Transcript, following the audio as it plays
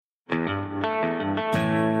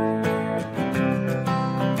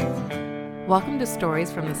Welcome to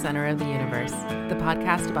Stories from the Center of the Universe, the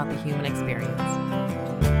podcast about the human experience.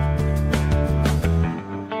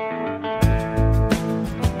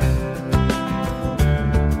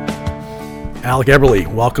 Alec Eberly,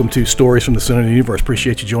 welcome to Stories from the Center of the Universe.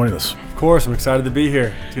 Appreciate you joining us. Of course, I'm excited to be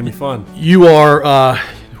here. It's going to be fun. You are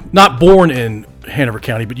not born in Hanover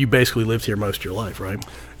County, but you basically lived here most of your life, right?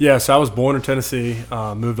 Yeah, so I was born in Tennessee,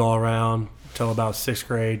 moved all around until about sixth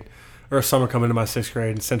grade, or summer coming into my sixth grade,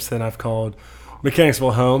 and since then I've called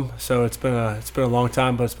Mechanicsville home. So it's been a long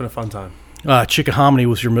time, but it's been a fun time. Chickahominy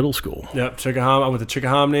was your middle school. Yep, Chickahominy. I went to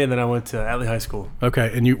Chickahominy, and then I went to Atlee High School.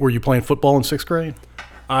 Okay, and were you playing football in sixth grade?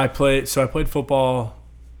 I played football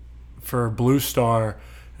for Blue Star,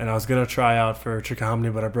 and I was going to try out for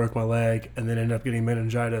Chickahominy, but I broke my leg and then ended up getting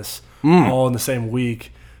meningitis all in the same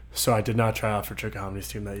week. So I did not try out for Chickahominy's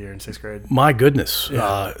team that year in sixth grade. My goodness.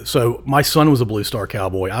 Yeah. So my son was a Blue Star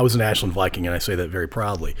Cowboy. I was an Ashland Viking, and I say that very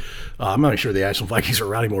proudly. I'm not even sure the Ashland Vikings are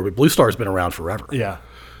around anymore, but Blue Star's been around forever. Yeah.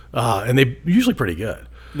 And they're usually pretty good.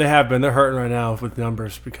 They have been. They're hurting right now with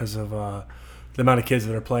numbers because of the amount of kids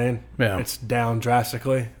that are playing. Yeah. It's down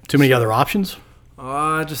drastically. Too many other options?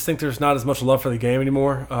 I just think there's not as much love for the game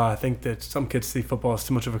anymore. I think that some kids see football as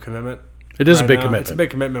too much of a commitment. It is right a big now. commitment. It's a big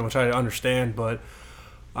commitment, which I understand, but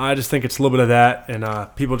I just think it's a little bit of that,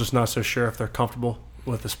 and people just not so sure if they're comfortable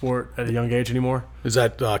with the sport at a young age anymore. Is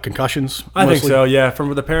that concussions? I mostly? think so, yeah.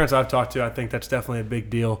 From the parents I've talked to, I think that's definitely a big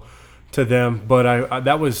deal to them. But I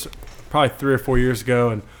that was probably 3 or 4 years ago,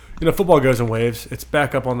 and football goes in waves. It's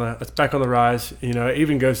back on the rise. It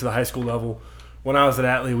even goes to the high school level. When I was at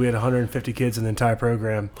Atlee, we had 150 kids in the entire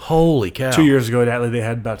program. Holy cow. 2 years ago at Atlee, they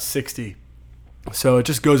had about 60. So it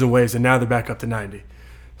just goes in waves, and now they're back up to 90.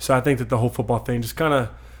 So I think that the whole football thing just kind of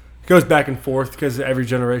goes back and forth because every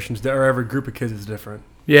every group of kids is different.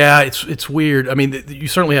 Yeah, it's weird. I mean, you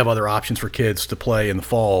certainly have other options for kids to play in the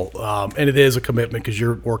fall, and it is a commitment because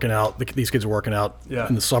you're working out. These kids are working out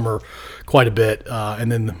in the summer quite a bit,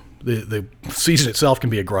 and then the season itself can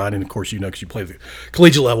be a grind. And of course, because you play the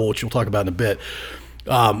collegiate level, which we'll talk about in a bit.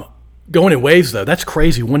 Going in waves, though, that's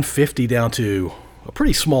crazy. 150 down to a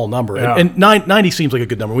pretty small number, and 90 seems like a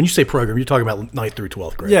good number. When you say program, you're talking about 9th through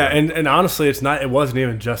 12th grade. Yeah, right? and honestly, it wasn't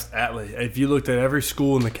even just Atlee. If you looked at every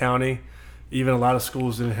school in the county, even a lot of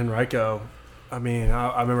schools in Henrico, I mean,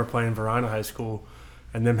 I remember playing Verina High School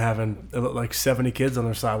and them having like 70 kids on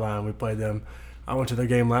their sideline. We played them. I went to their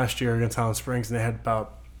game last year against Highland Springs, and they had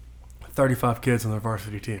about 35 kids on their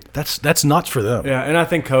varsity team. That's nuts for them. Yeah, and I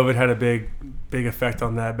think COVID had a big effect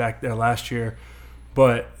on that back there last year.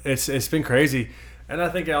 But it's been crazy. And I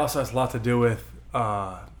think it also has a lot to do with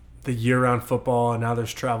the year-round football, and now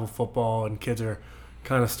there's travel football, and kids are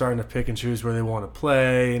kind of starting to pick and choose where they want to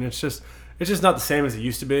play, and it's just not the same as it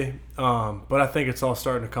used to be. But I think it's all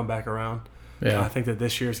starting to come back around. Yeah. I think that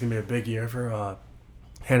this year is going to be a big year for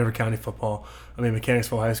Hanover County football. I mean,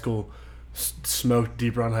 Mechanicsville High School smoked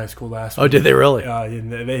Deep Run High School last week. Oh, did they really?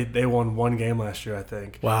 They won one game last year, I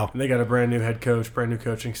think. Wow. And they got a brand new head coach, brand new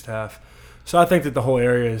coaching staff. So I think that the whole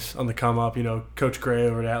area is on the come up. Coach Gray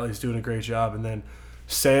over at Atlee is doing a great job, and then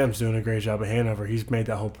Sam's doing a great job at Hanover. He's made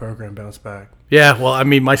that whole program bounce back. Yeah, well, I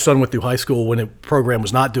mean, my son went through high school when the program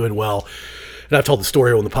was not doing well, and I've told the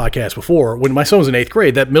story on the podcast before. When my son was in 8th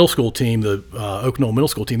grade, that middle school team, the Oak Knoll Middle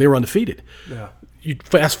School team, they were undefeated. Yeah. You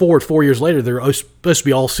fast forward 4 years later, they're supposed to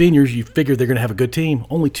be all seniors. You figured they're going to have a good team.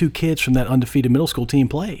 Only 2 kids from that undefeated middle school team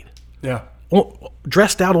played. Yeah.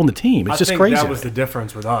 Dressed out on the team. It's just crazy. I think that was the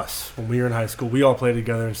difference with us. When we were in high school, we all played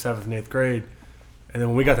together in 7th and 8th grade. And then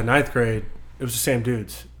when we got to 9th grade, it was the same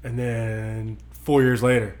dudes. And then 4 years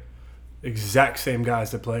later, exact same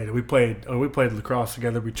guys that played. We played lacrosse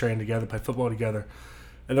together, we trained together, played football together.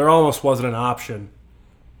 And there almost wasn't an option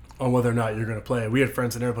on whether or not you're going to play. We had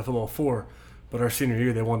friends that never played football before, but our senior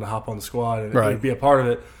year, they wanted to hop on the squad and be a part of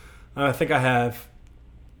it. And I think I have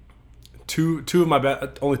only two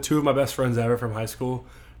of my best friends ever from high school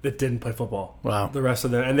that didn't play football. Wow. The rest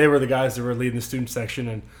of them, and they were the guys that were leading the student section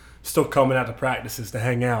and still coming out to practices to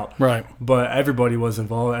hang out. Right. But everybody was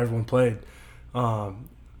involved. Everyone played.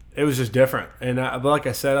 It was just different. And but like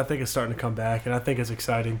I said, I think it's starting to come back, and I think it's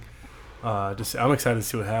exciting. I'm excited to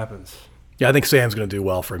see what happens. Yeah, I think Sam's going to do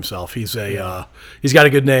well for himself. He's he's got a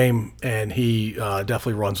good name, and he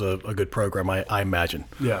definitely runs a good program, I imagine.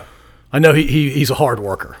 Yeah. I know he's a hard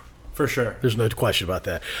worker. For sure. There's no question about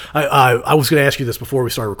that. I was going to ask you this before we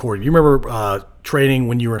started recording. You remember training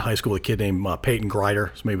when you were in high school with a kid named Peyton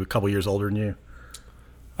Grider? He's maybe a couple years older than you.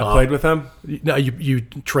 I played with him? No, you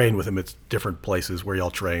trained with him at different places where y'all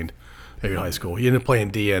trained maybe in high school. He ended up playing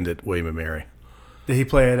D-end at William & Mary. Did he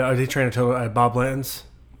play did he train at Bob Blanton's?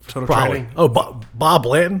 Total Probably. Training? Oh, Bob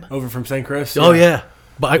Blanton? Over from St. Chris? Oh, yeah.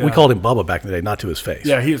 But we called him Bubba back in the day, not to his face.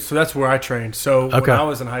 Yeah, so that's where I trained. So when Okay. I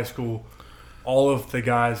was in high school, all of the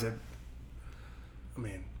guys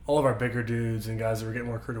all of our bigger dudes and guys that were getting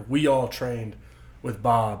more recruited, we all trained with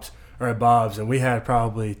Bob's or at Bob's, and we had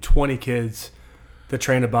probably 20 kids that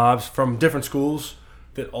trained at Bob's from different schools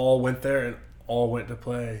that all went there and all went to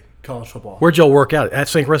play college football. Where'd y'all work out? At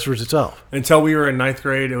St. Christopher's itself? Until we were in 9th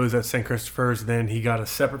grade, it was at St. Christopher's. Then he got a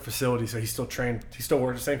separate facility, so he still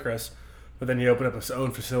worked at St. Chris, but then he opened up his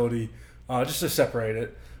own facility just to separate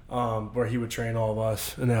it, where he would train all of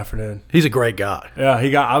us in the afternoon. He's a great guy.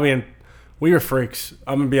 Yeah, we were freaks.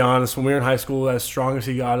 I'm going to be honest. When we were in high school, as strong as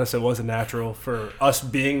he got us, it wasn't natural. For us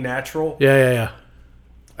being natural, Yeah.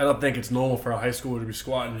 I don't think it's normal for a high schooler to be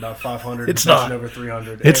squatting about 500 It's and benching not. over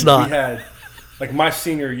 300. It's and not. We had, my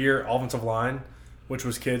senior year offensive line, which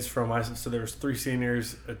was kids from so there was 3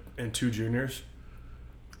 seniors and 2 juniors.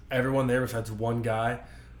 Everyone there had one guy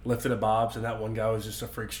lifted at Bob's, and that one guy was just a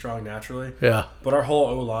freak strong naturally. Yeah. But our whole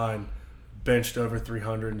O-line benched over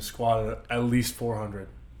 300 and squatted at least 400.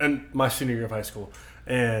 And my senior year of high school.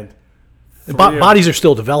 And Bodies are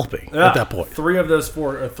still developing at that point. 3 of those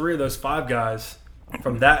 5 guys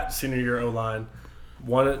from that senior year O-line,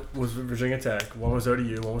 one was Virginia Tech, one was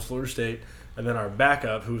ODU, one was Florida State, and then our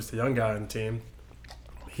backup, who was the young guy on the team,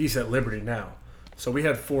 he's at Liberty now. So we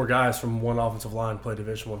had 4 guys from one offensive line play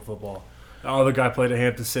Division I football. The other guy played at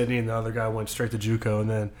Hampton Sydney, and the other guy went straight to JUCO and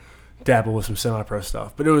then dabbled with some semi-pro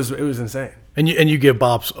stuff. But it was insane. And you give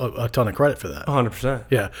Bob's a ton of credit for that. 100%.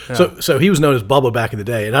 Yeah. So he was known as Bubba back in the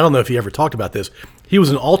day, and I don't know if he ever talked about this. He was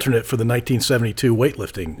an alternate for the 1972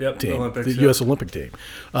 weightlifting team, Olympics, the U.S. Olympic team.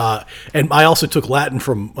 And I also took Latin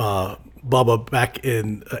from Bubba back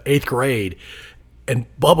in 8th grade, and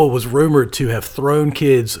Bubba was rumored to have thrown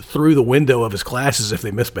kids through the window of his classes if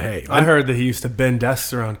they misbehaved. I heard that he used to bend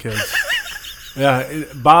desks around kids.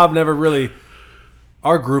 Bob never really –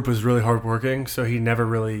 our group was really hardworking, so he never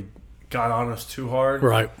really got on us too hard.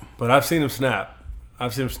 Right. But I've seen him snap. A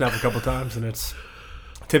couple times, and it's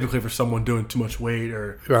typically for someone doing too much weight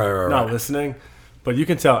or not listening. But you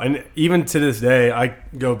can tell. And even to this day, I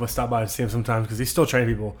stop by and see him sometimes because he's still training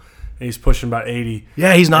people, and he's pushing about 80.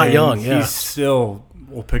 Yeah, he's not young. Yeah. He still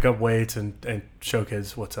will pick up weights and show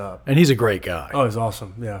kids what's up. And he's a great guy. Oh, he's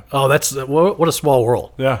awesome. Yeah. Oh, that's what a small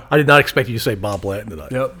world. Yeah. I did not expect you to say Bob Blanton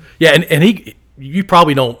tonight. Yep. Yeah, and he, you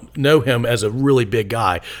probably don't know him as a really big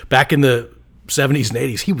guy. Back in the 70s and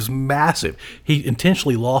 80s, he was massive. He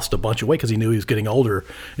intentionally lost a bunch of weight because he knew he was getting older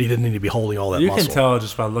and he didn't need to be holding all that muscle. You can tell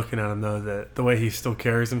just by looking at him, though, that the way he still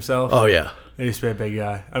carries himself. Oh, yeah. He used to be a big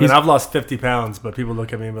guy. I mean, I've lost 50 pounds, but people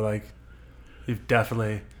look at me and be like, you've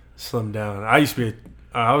definitely slimmed down.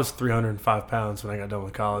 I was 305 pounds when I got done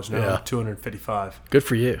with college. Now I'm 255. Good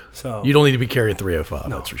for you. So you don't need to be carrying 305,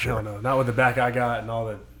 that's for sure. No. Not with the back I got and all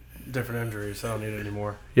the different injuries. I don't need it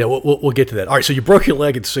anymore. Yeah, we'll get to that. All right, so you broke your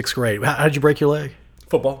leg in 6th grade. How did you break your leg?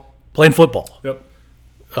 Football. Playing football. Yep.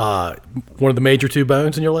 One of the major 2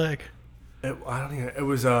 bones in your leg? It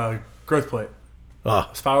was a growth plate.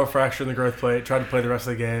 Spiral fracture in the growth plate. Tried to play the rest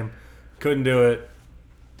of the game. Couldn't do it.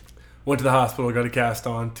 Went to the hospital, got a cast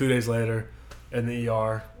on. 2 days later, in the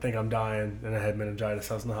ER, think I'm dying, and I had meningitis.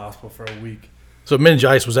 I was in the hospital for a week. So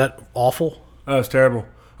meningitis, was that awful? That was terrible.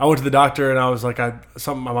 I went to the doctor and I was like,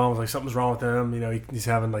 my mom was like, something's wrong with him. You know, he's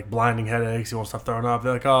having like blinding headaches. He won't stop throwing up.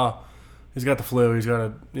 They're like, oh, he's got the flu. He's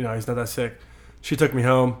not that sick. She took me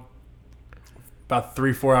home. About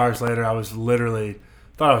 3-4 hours later, I was literally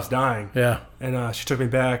thought I was dying. Yeah. And she took me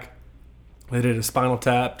back. They did a spinal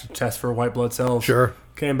tap to test for white blood cells. Sure.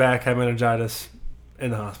 Came back, had meningitis in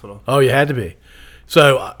the hospital. Oh, you had to be.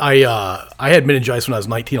 So I had meningitis when I was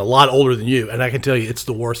 19, a lot older than you, and I can tell you it's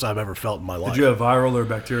the worst I've ever felt in my life. Did you have viral or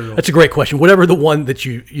bacterial? That's a great question. Whatever the one that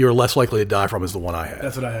you're less likely to die from is the one I had.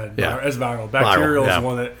 That's what I had. Yeah. It's viral. Bacterial yeah. is the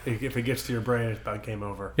one that if it gets to your brain, it's about game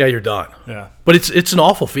over. Yeah, you're done. Yeah. But it's an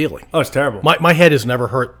awful feeling. Oh, it's terrible. My head has never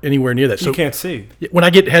hurt anywhere near that. So you can't see. When I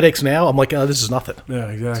get headaches now, I'm like, oh, this is nothing. Yeah,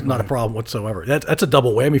 exactly. It's not a problem whatsoever. That's a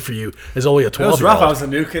double whammy for you as only a 12-year-old. It was rough. I was a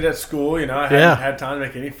new kid at school. You know, I hadn't Yeah. had time to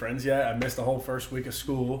make any friends yet. I missed the whole first week of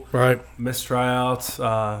school. Right. Missed tryouts.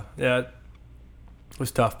 It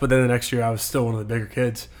was tough. But then the next year, I was still one of the bigger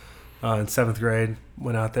kids. In 7th grade,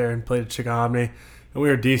 went out there and played at Chickahominy, and we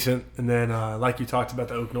were decent. And then, like you talked about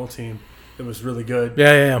the Oak Knoll team, it was really good.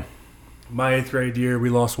 Yeah. My 8th grade year, we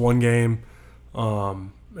lost one game,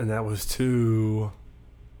 and that was to,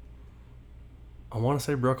 I want to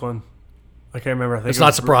say Brooklyn. I can't remember. I think It's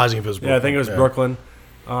not surprising if it was Brooklyn. Yeah, I think it was Brooklyn.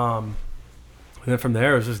 And then from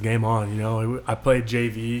there, it was just game on. You know, I played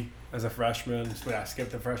JV as a freshman. So I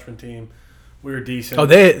skipped the freshman team. We were decent. Oh,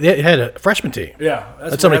 they had a freshman team. Yeah,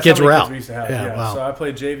 That's how many kids were out. We used to have. Yeah, wow. So I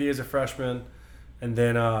played JV as a freshman, And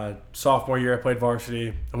then sophomore year, I played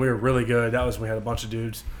varsity, and we were really good. That was when we had a bunch of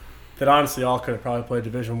dudes that honestly all could have probably played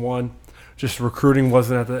Division I. Just recruiting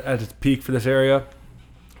wasn't at its peak for this area.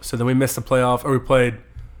 So then we missed the playoff, or we played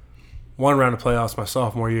one round of playoffs my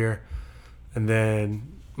sophomore year. And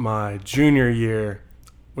then my junior year,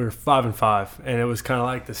 we were 5-5, and it was kind of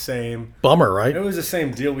like the same. Bummer, right? It was the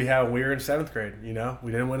same deal we had when we were in 7th grade. You know,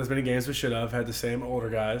 we didn't win as many games as we should have. Had the same older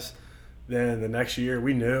guys. Then the next year,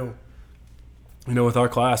 we knew, with our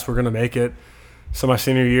class, we're gonna make it. So my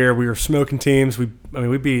senior year, we were smoking teams. We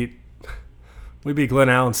beat Glen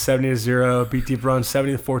Allen 70-0, beat Deep Run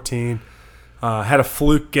 70-14. Had a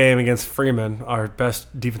fluke game against Freeman. Our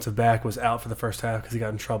best defensive back was out for the first half because he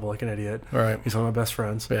got in trouble like an idiot. All right. He's one of my best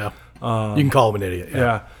friends. Yeah. You can call him an idiot.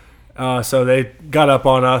 Yeah. So they got up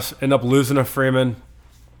on us, ended up losing to Freeman.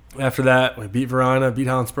 After that, we beat Verona, beat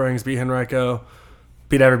Holland Springs, beat Henrico,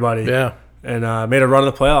 beat everybody. Yeah. And made a run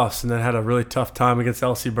of the playoffs, and then had a really tough time against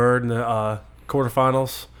LC Bird in the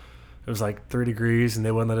quarterfinals. It was like 3 degrees, and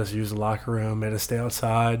they wouldn't let us use the locker room, made us stay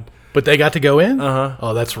outside. But they got to go in? Uh-huh.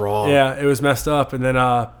 Oh, that's wrong. Yeah, it was messed up. And then,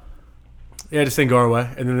 it just didn't go our way.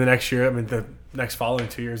 And then the next year, the next following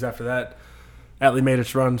 2 years after that, Atlee made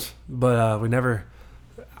its runs. But we never,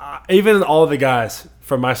 even all of the guys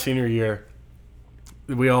from my senior year,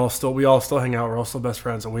 we all still hang out. We're all still best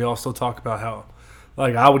friends. And we all still talk about how,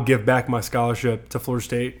 like, I would give back my scholarship to Florida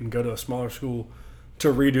State and go to a smaller school to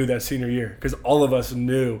redo that senior year. Because all of us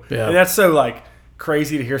knew. Yeah. And that's so, like,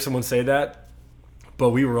 crazy to hear someone say that. But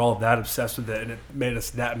we were all that obsessed with it, and it made us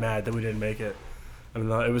that mad that we didn't make it. I mean,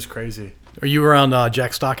 it was crazy. Are you around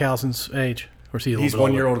Jack Stockhausen's age? Or is he He's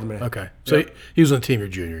 1 year older than me. Okay. So Yep. he was on the team your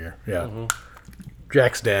junior year. Yeah. Mm-hmm.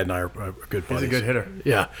 Jack's dad and I are good buddies. He's a good hitter.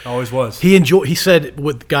 Yeah. Always was. He said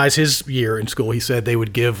with guys his year in school, he said they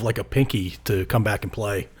would give like a pinky to come back and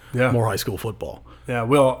play more high school football. Yeah,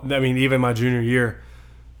 well, I mean, even my junior year,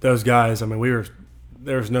 those guys, I mean,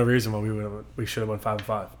 there was no reason why we should have won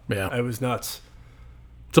 5-5. Yeah. It was nuts.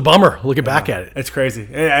 It's a bummer looking back at it. It's crazy.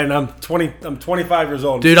 And I'm 25 years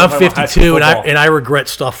old. Dude, I'm 52 and I regret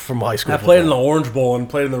stuff from high school. I played in the Orange Bowl and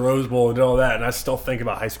played in the Rose Bowl and did all that, and I still think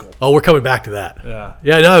about high school. Oh, we're coming back to that. Yeah.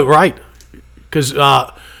 Yeah, no, right. Because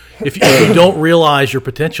if you don't realize your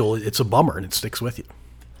potential, it's a bummer and it sticks with you.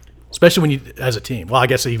 Especially when you, as a team. Well, I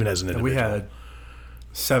guess even as an individual. We had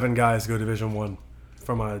 7 guys go Division I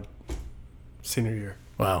from my senior year.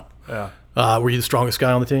 Wow. Yeah. Were you the strongest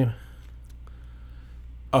guy on the team?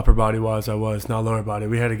 Upper body wise, I was, not lower body.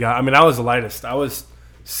 We had a guy. I mean, I was the lightest. I was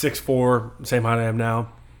 6'4", same height I am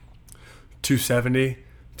now. 270,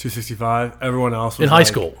 265. Everyone else was in high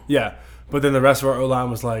school. Yeah, but then the rest of our O line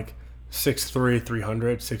was like 6'3",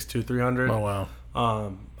 300, 6'2", 300. Oh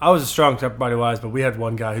wow. I was a strong upper body wise, but we had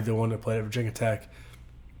one guy who the one that played at Virginia Tech.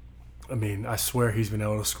 I mean, I swear he's been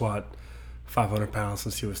able to squat 500 pounds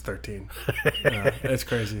since he was 13. It's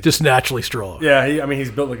crazy. Just naturally strong. Yeah,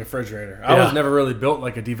 he's built like a refrigerator. I was never really built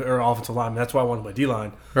like a defensive or offensive lineman. That's why I wanted my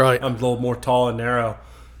D-line. Right. I'm a little more tall and narrow.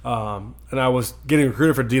 And I was getting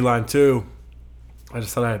recruited for D-line too. I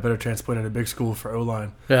just thought I had a better chance playing at a big school for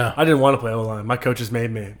O-line. Yeah. I didn't want to play O-line. My coaches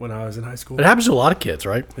made me when I was in high school. It happens to a lot of kids,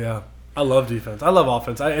 right? Yeah. I love defense. I love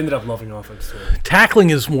offense. I ended up loving offense too. Tackling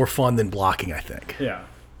is more fun than blocking, I think. Yeah.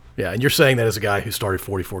 Yeah, and you're saying that as a guy who started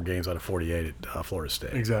 44 games out of 48 at Florida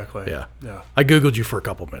State. Exactly. Yeah. Yeah. I Googled you for a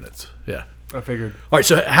couple minutes. Yeah. I figured. All right,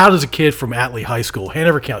 so how does a kid from Atlee High School,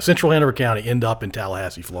 Central Hanover County, end up in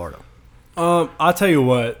Tallahassee, Florida? I'll tell you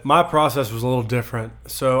what, my process was a little different.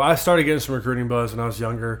 So I started getting some recruiting buzz when I was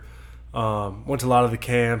younger. Went to a lot of the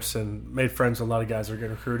camps and made friends with a lot of guys that were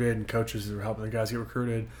getting recruited and coaches that were helping the guys get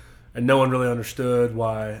recruited. And no one really understood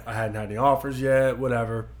why I hadn't had any offers yet,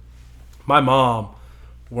 whatever. My mom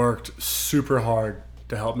worked super hard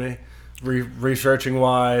to help me, researching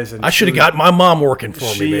wise. And I should have got my mom working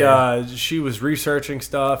for me, man. She was researching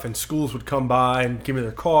stuff, and schools would come by and give me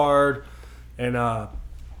their card. And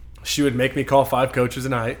she would make me call 5 coaches a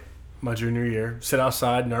night my junior year, sit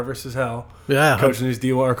outside nervous as hell. Yeah. Coaching these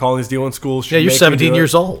D1 or calling these D1 schools. Yeah, you're 17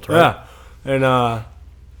 years old, right? Yeah.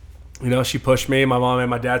 And, she pushed me. My mom and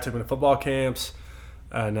my dad took me to football camps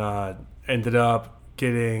and ended up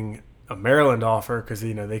getting a Maryland offer because,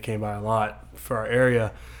 they came by a lot for our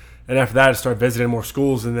area. And after that, I started visiting more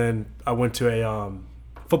schools. And then I went to a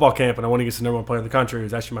football camp, and I went against the number 1 player in the country. He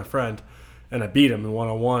was actually my friend. And I beat him in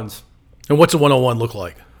one-on-ones. And what's a one-on-one look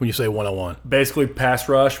like when you say one-on-one? Basically pass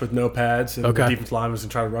rush with no pads. And okay. The defense line was going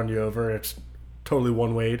to try to run you over. It's totally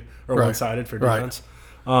one-wayed or one-sided for defense.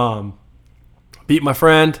 Right. Beat my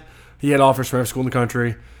friend. He had offers from every school in the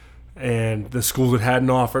country. And the schools that hadn't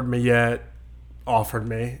offered me yet offered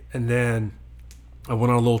me. And then I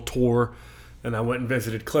went on a little tour And I went and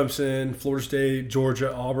visited Clemson, Florida State,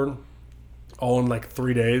 Georgia, Auburn, all in like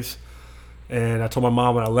 3 days. And I told my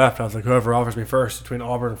mom when I left, I was like, whoever offers me first between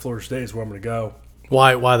Auburn and Florida State is where I'm going to go.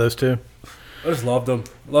 Why those two? I just loved them.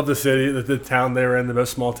 Loved the city, the town they were in, the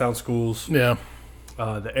most small town schools. Yeah.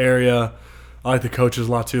 The area. I like the coaches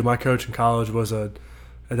a lot too. My coach in college was at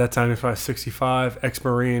that time he was probably 65,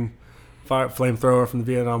 ex-Marine, flamethrower from the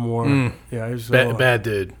Vietnam War. Yeah, he was bad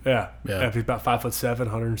dude. Yeah. He's about 5'7",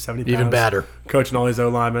 170 pounds. Even badder. Coaching all these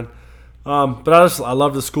O-linemen. But I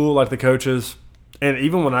love the school, like the coaches. And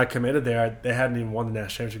even when I committed there, they hadn't even won the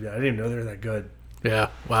national championship yet. I didn't even know they were that good. Yeah,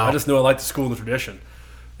 wow. I just knew I liked the school and the tradition.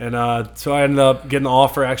 And so I ended up getting the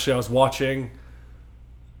offer. Actually, I was watching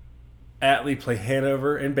Atlee play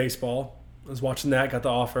Hanover in baseball. I was watching that, got the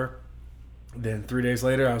offer. Then 3 days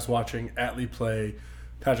later, I was watching Atlee play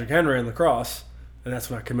Patrick Henry in lacrosse. And that's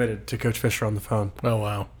when I committed to Coach Fisher on the phone. Oh,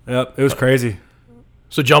 wow. Yep, it was crazy.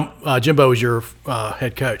 So Jimbo was your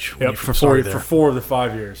head coach. Yep, for 4 of the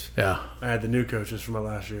 5 years. Yeah. I had the new coaches for my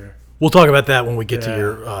last year. We'll talk about that when we get to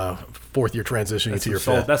your fourth-year transition into your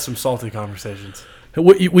fifth. That's some salty conversations.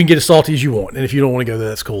 We can get as salty as you want, and if you don't want to go there,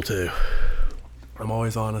 that's cool too. I'm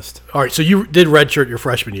always honest. All right, so you did redshirt your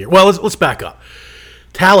freshman year. Well, let's back up.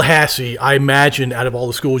 Tallahassee, I imagine, out of all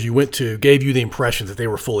the schools you went to, gave you the impression that they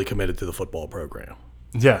were fully committed to the football program.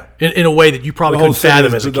 Yeah. In a way that you probably couldn't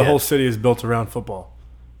fathom as a kid. The whole city is built around football,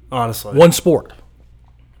 honestly. One sport.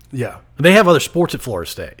 Yeah. They have other sports at Florida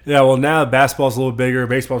State. Yeah, well, now basketball's a little bigger.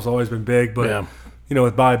 Baseball's always been big, but,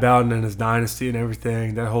 with Bobby Bowden and his dynasty and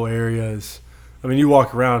everything, that whole area is – I mean, you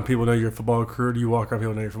walk around, people know you're a football recruiter. You walk around,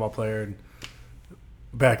 people know you're a football player. And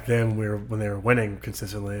back then, when they were winning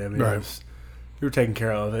consistently, I mean, you were taken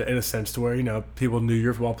care of in a sense to where, people knew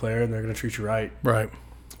you're a football player and they're going to treat you right. Right.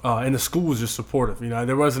 And the school was just supportive.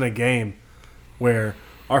 There wasn't a game where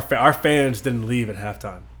our fans didn't leave at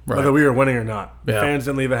halftime, whether we were winning or not. The fans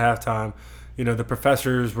didn't leave at halftime. The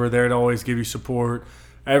professors were there to always give you support.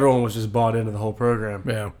 Everyone was just bought into the whole program.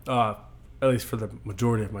 Yeah. At least for the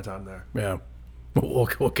majority of my time there. Yeah. We'll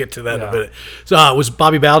get to that in a minute. So was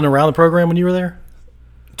Bobby Bowden around the program when you were there?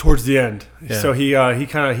 Towards the end. Yeah. So he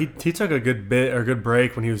took a good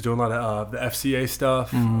break when he was doing a lot of the FCA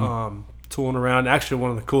stuff, tooling around. Actually,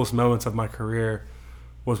 one of the coolest moments of my career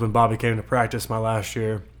was when Bobby came to practice my last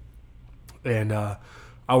year, and I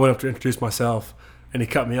went up to introduce myself, and he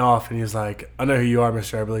cut me off, and he was like, "I know who you are,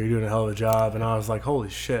 Mr. Eberle. You're doing a hell of a job." And I was like, "Holy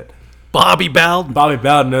shit." Bobby Bowden? Bobby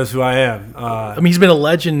Bowden knows who I am. He's been a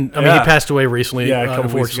legend. He passed away recently, a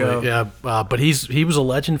couple weeks ago. Yeah, but he was a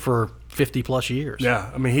legend for 50-plus years.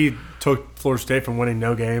 Yeah, he took Florida State from winning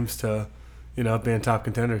no games to, being top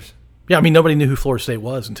contenders. Yeah, nobody knew who Florida State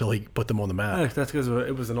was until he put them on the map. Yeah, that's because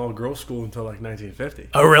it was an all-girls school until 1950.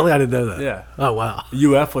 Oh, really? I didn't know that. Yeah. Oh, wow.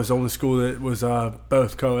 UF was the only school that was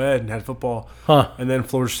both co-ed and had football. Huh. And then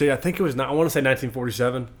Florida State, I think it was, I want to say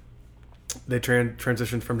 1947. They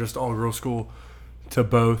transitioned from just all-girls school to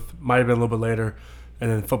both. Might have been a little bit later. And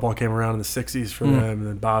then football came around in the 60s for them. And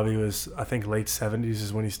then Bobby was, I think, late 70s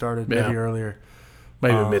is when he started, maybe earlier.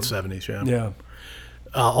 Maybe mid-70s, yeah. Yeah.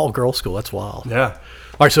 All-girls school, that's wild. Yeah.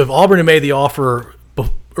 All right, so if Auburn had made the offer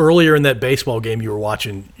earlier in that baseball game you were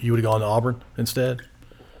watching, you would have gone to Auburn instead?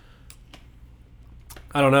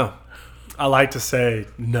 I don't know. I like to say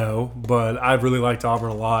no, but I really liked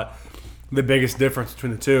Auburn a lot. The biggest difference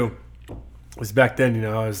between the two was back then,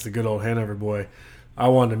 I was the good old Hanover boy. I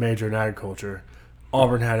wanted to major in agriculture.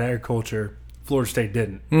 Auburn had agriculture. Florida State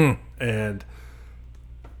didn't. And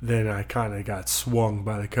then I kind of got swung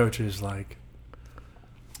by the coaches like,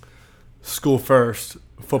 school first,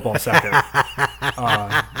 football second.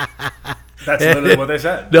 That's literally what they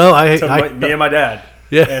said. No, me and my dad.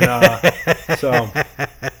 Yeah. And so,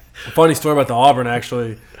 a funny story about the Auburn,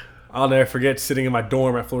 actually. I'll never forget sitting in my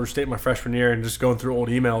dorm at Florida State my freshman year and just going through old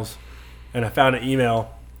emails. And I found an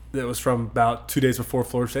email that was from about 2 days before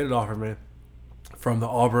Florida State had offered me from the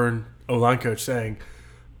Auburn O-line coach saying,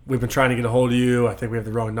 "We've been trying to get a hold of you. I think we have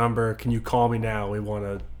the wrong number. Can you call me now? We want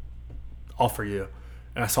to offer you."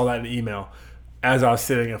 And I saw that in the email as I was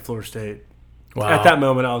sitting at Florida State. Wow. At that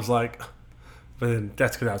moment, I was like, but then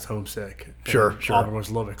that's because I was homesick. Sure. Auburn was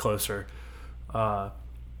a little bit closer. But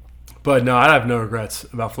no, I have no regrets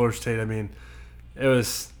about Florida State. It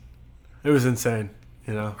was insane,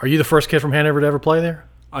 Are you the first kid from Hanover to ever play there?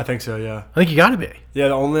 I think so, yeah. I think you got to be. Yeah,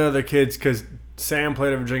 the only other kids, because Sam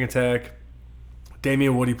played at Virginia Tech.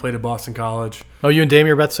 Damian Woody played at Boston College. Oh, you and Damian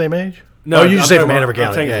are about the same age? No, you just say from Hanover County.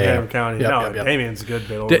 I'm thinking from Hanover County. Yep. Damian's a good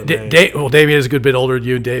bit older than me. Well, Damian is a good bit older than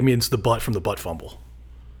you, and Damian's the butt from the butt fumble.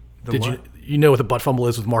 You know what the butt fumble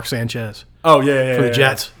is with Mark Sanchez? Oh, yeah. For the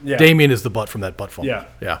Jets? Yeah. Damian is the butt from that butt fumble. Yeah.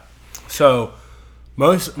 Yeah. So,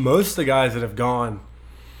 Most of the guys that have gone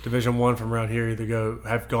Division I from around here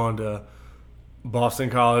have gone to Boston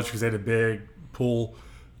College because they had a big pool.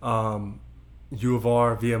 U of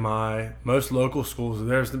R, VMI, most local schools.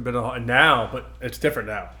 There's been now, but it's different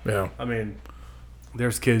now. Yeah. I mean,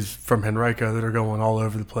 there's kids from Henrico that are going all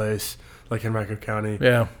over the place, like Henrico County.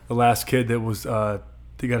 Yeah. The last kid that was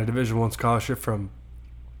they got a Division I scholarship from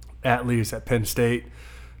Atleast at Penn State.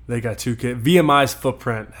 They got 2 kids. VMI's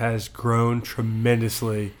footprint has grown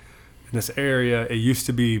tremendously in this area. It used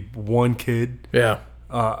to be 1 kid. Yeah.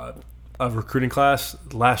 A recruiting class.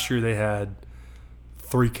 Last year they had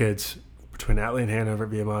 3 kids between Atlee and Hanover at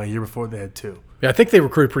VMI. A year before they had 2. Yeah, I think they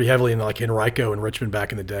recruited pretty heavily in like Henrico and Richmond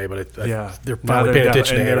back in the day, but they're finally paying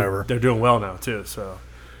attention to Hanover. They're doing well now too. So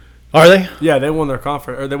are they? Yeah, they won their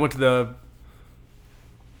conference, or they went to the.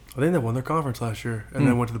 I think they won their conference last year, and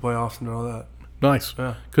then went to the playoffs and all that. Nice,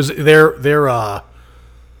 Yeah, because their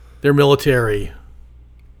military.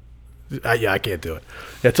 I can't do it.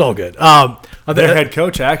 It's all good. Their head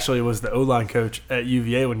coach actually was the O-line coach at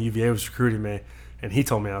UVA when UVA was recruiting me, and he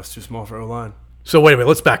told me I was too small for O-line. So wait a minute,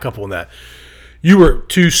 let's back up on that. You were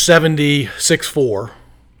 270, 6'4".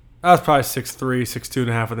 I was probably 6'3",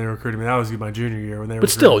 6'2.5" when they recruited me. That was my junior year when they. But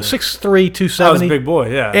still, 6'3", 270. I was a big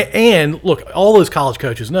boy, yeah. And look, all those college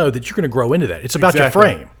coaches know that you're going to grow into that. It's about your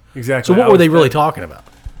frame. Exactly. So what were they really talking about?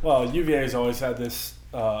 Well, UVA's always had this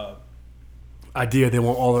idea they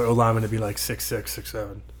want all their O-linemen to be like 6'6",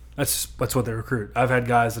 6'7". That's what they recruit. I've had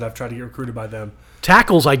guys that I've tried to get recruited by them.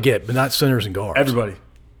 Tackles I get, but not centers and guards. Everybody.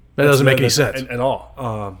 That doesn't make any sense at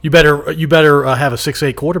all. You better have a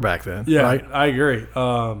 6'8" quarterback then. Yeah, right? I agree.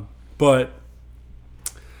 But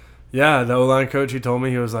yeah, the O-line coach, he told me,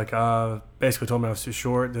 he was like, basically told me I was too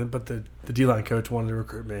short. But the D-line coach wanted to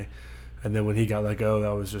recruit me. And then when he got let go, that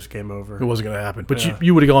was just game over. It wasn't going to happen. But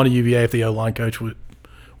you would have gone to UVA if the O-line coach would,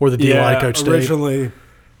 or the D-line coach stayed. Originally,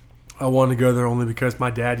 I wanted to go there only because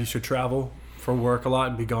my dad used to travel for work a lot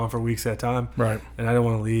and be gone for weeks at a time. Right. And I didn't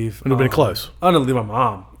want to leave. It would have been close. I didn't leave my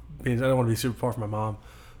mom. I don't want to be super far from my mom.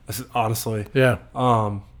 Honestly. Yeah.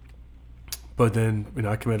 But then,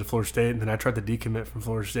 I committed to Florida State, and then I tried to decommit from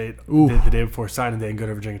Florida State Ooh. the day before signing day and go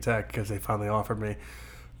to Virginia Tech because they finally offered me.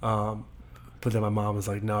 But then my mom was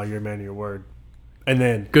like, no, you're a man of your word. And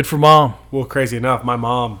then, good for mom. Well, crazy enough, my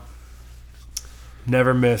mom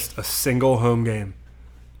never missed a single home game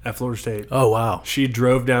at Florida State. Oh, wow. She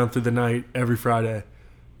drove down through the night every Friday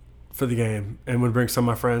for the game and would bring some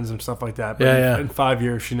of my friends and stuff like that. But in 5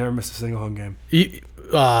 years, she never missed a single home game.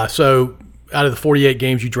 So out of the 48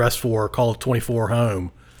 games you dressed for, call it 24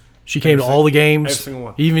 home, she came to all the games, every single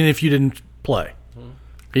one. Even if you didn't play,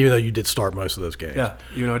 even though you did start most of those games. Yeah,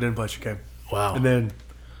 even though I didn't play, she came. Wow. And then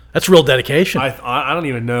that's real dedication. I don't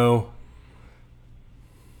even know.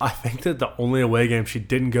 I think that the only away game she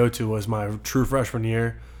didn't go to was my true freshman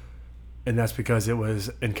year, and that's because it was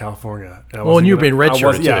in California. And you were being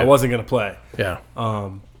redshirted. Yeah, I wasn't going to play. Yeah.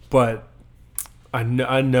 But I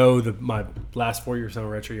know that my last 4 years on a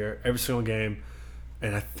redshirt year, every single game,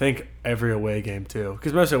 and I think every away game too,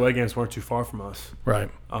 because most away games weren't too far from us. Right.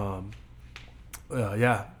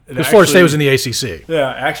 Yeah. Because Florida State was in the ACC. Yeah,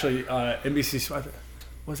 actually, NBC.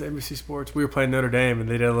 Was it NBC Sports? We were playing Notre Dame, and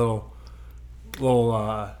they did a little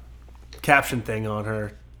caption thing on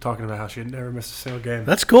her talking about how she had never missed a single game.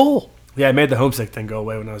 That's cool. Yeah, it made the homesick thing go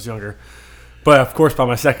away when I was younger. But, of course, by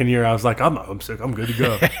my second year, I was like, I'm not homesick. I'm good to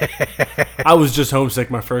go. I was just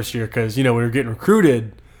homesick my first year because, when you're getting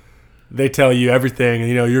recruited, they tell you everything.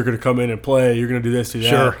 And, you're going to come in and play. You're going to do this, do that.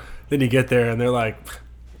 Sure. Then you get there, and they're like,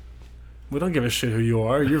 we don't give a shit who you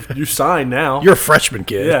are. You signed now. You're a freshman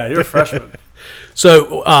kid. Yeah, you're a freshman.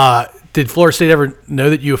 So, did Florida State ever know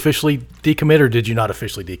that you officially decommitted, or did you not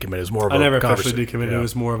officially decommit? It was more of I a never conversation. officially decommitted. Yeah. It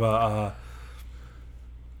was more of a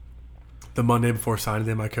the Monday before signing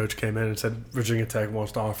day, my coach came in and said, Virginia Tech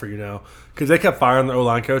wants to offer you now. Because they kept firing their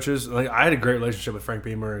O-line coaches. Like, I had a great relationship with Frank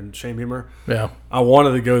Beamer and Shane Beamer. Yeah. I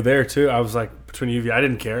wanted to go there, too. I was like, between UVA, I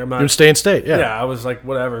didn't care. I'm not. You're stay in state, yeah. Yeah, I was like,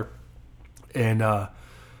 whatever. And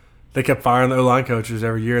they kept firing the O-line coaches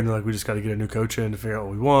every year, and they're like, we just got to get a new coach in to figure out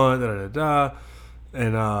what we want, da-da-da-da.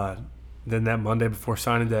 And then that Monday before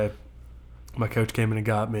signing day, my coach came in and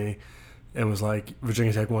got me and was like,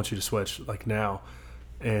 Virginia Tech wants you to switch, like, now.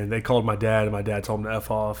 And they called my dad, and my dad told him to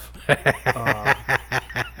F off.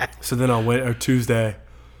 So then on Tuesday,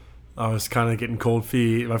 I was kind of getting cold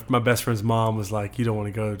feet. My best friend's mom was like, you don't want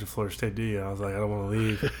to go to Florida State, do you? And I was like, I don't want to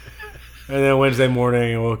leave. And then Wednesday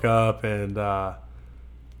morning, I woke up, and I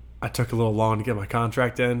took a little long to get my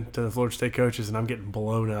contract in to the Florida State coaches, and I'm getting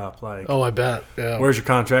blown up. Like, oh, I bet. Yeah. Where's your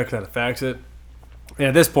contract? I had to fax it. And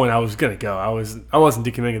at this point, I was going to go. I wasn't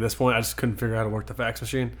decommitting at this point. I just couldn't figure out how to work the fax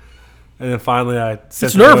machine. And then finally I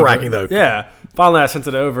sent It's nerve-wracking, though. Yeah. Finally I sent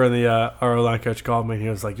it over, and our O-line coach called me, and he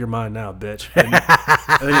was like, "You're mine now, bitch." And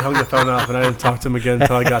then he hung the phone up, and I didn't talk to him again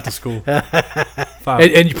until I got to school.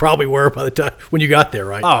 And you probably were by the time when you got there,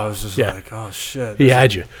 right? Oh, I was just like, oh, shit. He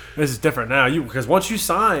had you. This is different now. Because once you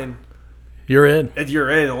sign, You're in. you're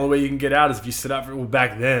in. The only way you can get out is if you sit out for,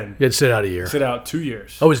 back then, You had to sit out a year. sit out 2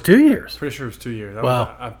 years. Oh, it was 2 years. Pretty sure it was 2 years.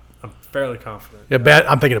 Wow. I'm fairly confident. Yeah,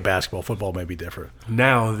 I'm thinking of basketball. Football may be different.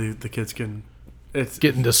 Now the kids can. It's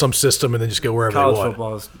Get into some system and then just go wherever college they want.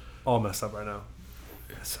 football is all messed up right now.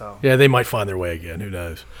 So Yeah, they might find their way again. Who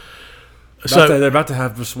knows? they're about to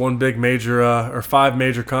have just one big major or 5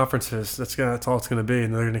 major conferences. That's all it's going to be,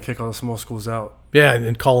 and they're going to kick all the small schools out. Yeah,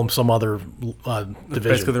 and call them some other division.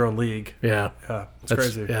 Basically their own league. Yeah. Yeah, it's That's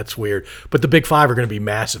crazy. Yeah, it's weird. But the Big Five are going to be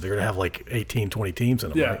massive. They're going to have like 18, 20 teams in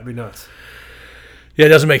them. Yeah, right? it'd be nuts. Yeah, it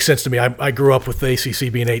doesn't make sense to me. I grew up with the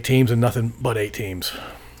ACC being 8 teams and nothing but 8 teams.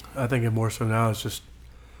 I think it more so now it's just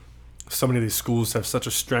so many of these schools have such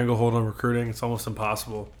a stranglehold on recruiting. It's almost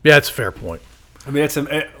impossible. Yeah, it's a fair point. I mean,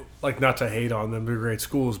 like, not to hate on them, they're great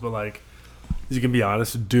schools, but like, as you can be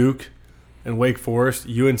honest, Duke and Wake Forest,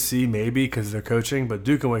 UNC maybe because they're coaching, but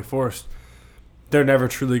Duke and Wake Forest, they're never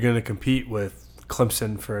truly going to compete with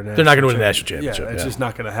Clemson for a national. They're not going to win a national championship. Yeah, it's just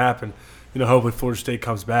not going to happen. Hopefully Florida State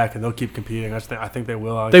comes back and they'll keep competing. I think they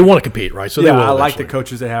will. They want to compete, right? So yeah, they will I like eventually. the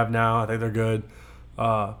coaches they have now. I think they're good.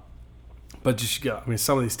 But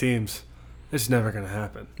some of these teams, it's never going to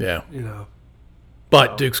happen. Yeah. So.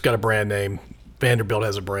 But Duke's got a brand name. Vanderbilt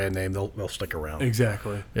has a brand name. They'll stick around.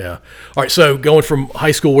 Exactly. Yeah. All right. So going from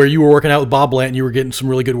high school where you were working out with Bob Blanton, you were getting some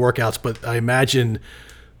really good workouts. But I imagine,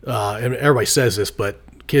 and everybody says this, but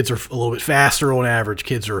kids are a little bit faster on average.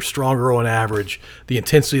 Kids are stronger on average. The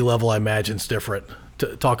intensity level, I imagine, is different.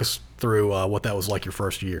 Talk us through what that was like your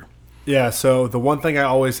first year. Yeah. So the one thing I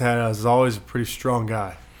always had, I was always a pretty strong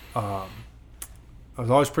guy. I was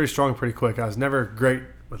always pretty strong, pretty quick. I was never great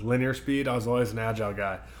with linear speed. I was always an agile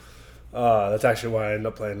guy. That's actually why I ended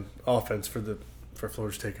up playing offense for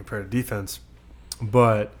Florida State compared to defense.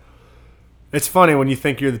 But it's funny when you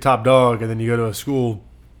think you're the top dog and then you go to a school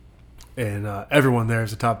and everyone there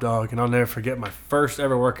is a top dog. And I'll never forget my first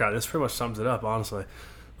ever workout. This pretty much sums it up, honestly.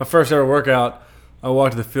 My first ever workout, I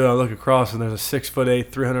walked to the field, I look across, and there's a 6'8",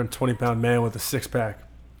 320-pound man with a six-pack.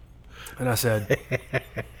 And I said,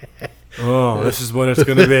 oh, this is what it's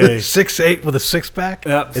going to be. 6'8" with a six-pack?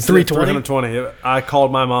 Yep, and 320? 320. I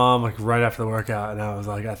called my mom like right after the workout, and I was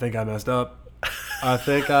like, I think I messed up.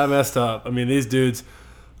 I mean, these dudes,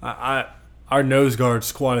 our nose guard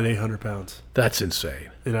squatted 800 pounds. That's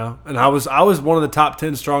insane. And I was one of the top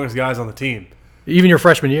 10 strongest guys on the team. Even your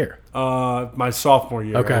freshman year? My sophomore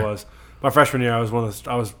year, Okay. I was. My freshman year, I was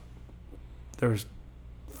there was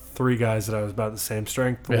 3 guys that I was about the same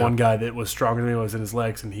strength. The one guy that was stronger than me was in his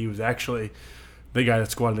legs, and he was actually the guy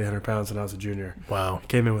that squatted 800 pounds when I was a junior. Wow.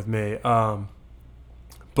 Came in with me.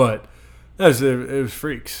 But it was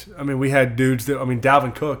freaks. I mean, we had dudes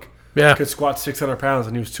Dalvin Cook could squat 600 pounds,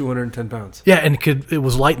 and he was 210 pounds. Yeah, and it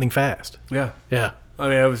was lightning fast. Yeah. Yeah. I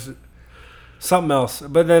mean, it was something else.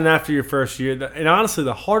 But then after your first year, and honestly,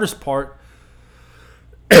 the hardest part,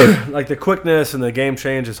 like the quickness and the game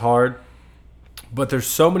change is hard, but there's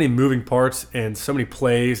so many moving parts and so many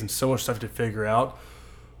plays and so much stuff to figure out.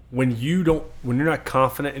 When you're not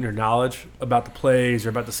confident in your knowledge about the plays or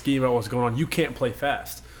about the scheme, about what's going on, you can't play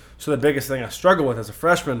fast. So the biggest thing I struggle with as a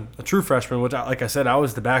freshman, a true freshman, which, like I said, I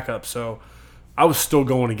was the backup, so I was still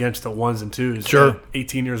going against the ones and twos. Sure.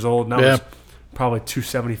 18 years old, and I was probably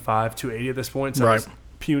 275, 280 at this point, so I was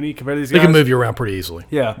puny compared to these guys. They can move you around pretty easily.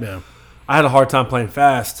 Yeah. I had a hard time playing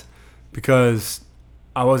fast because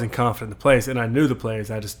I wasn't confident in the plays, and I knew the plays.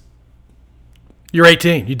 You're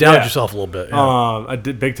 18. You doubted yourself a little bit. Yeah. I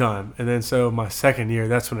did big time. And then so my second year,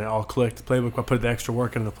 that's when it all clicked. The playbook, I put the extra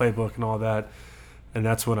work into the playbook and all that, and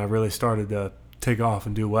that's when I really started to take off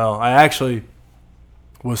and do well. I actually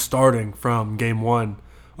was starting from game one,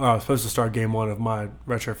 or I was supposed to start game one of my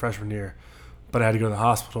redshirt freshman year, but I had to go to the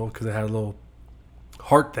hospital because I had a little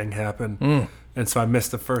heart thing happen. And so I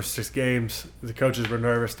missed the first 6 games. The coaches were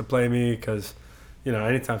nervous to play me because,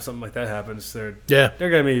 anytime something like that happens, they're going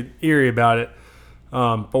to be eerie about it.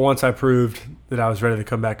 But once I proved that I was ready to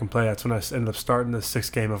come back and play, that's when I ended up starting the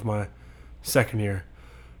 6th game of my second year.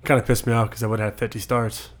 Kind of pissed me off because I would have had 50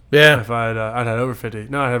 starts. Yeah. If I'd had over 50.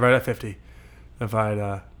 No, I had right at 50 if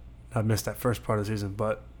I'd missed that first part of the season.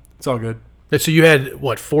 But it's all good. So you had,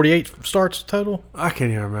 48 starts total? I can't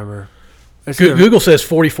even remember. Google says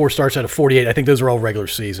 44 starts out of 48. I think those are all regular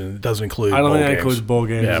season. It doesn't include I don't bowl think that games. includes bowl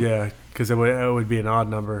games, because it would be an odd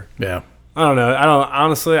number. Yeah. I don't know.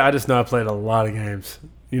 Honestly, I just know I played a lot of games.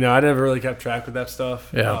 I never really kept track with that stuff.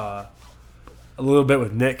 Yeah. a little bit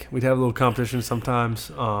with Nick. We'd have a little competition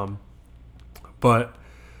sometimes. But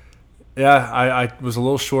yeah, I was a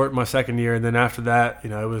little short my second year, and then after that, it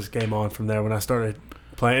was game on from there when I started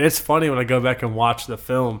playing. And it's funny when I go back and watch the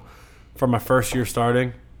film from my first year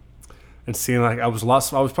starting and seeing I was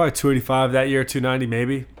probably 285 that year, 290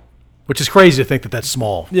 maybe. Which is crazy to think that that's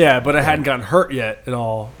small. Yeah, but I hadn't gotten hurt yet at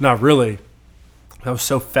all. Not really. I was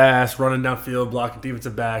so fast, running downfield, blocking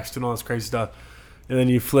defensive backs, doing all this crazy stuff. And then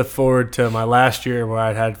you flip forward to my last year where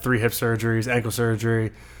I had 3 hip surgeries, ankle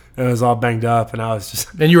surgery, and it was all banged up, and I was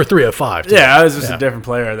just... And you were 305, too. Yeah, I was just a different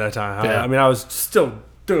player at that time. Yeah. I was still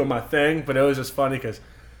doing my thing, but it was just funny because,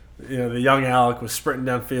 the young Alec was sprinting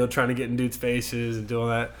downfield trying to get in dudes' faces and doing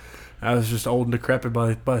that. I was just old and decrepit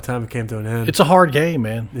by the time it came to an end. It's a hard game,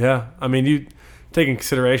 man. Yeah. I mean, you take in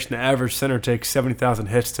consideration the average center takes 70,000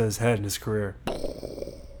 hits to his head in his career.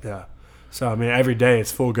 Yeah. So, I mean, every day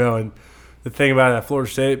it's full go. And the thing about it at Florida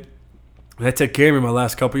State, they took care of me my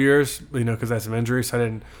last couple of years, because I had some injuries, so I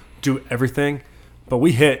didn't do everything. But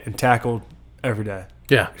we hit and tackled every day.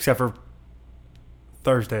 Yeah. Except for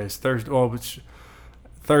Thursdays. Thursdays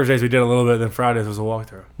we did a little bit, then Fridays was a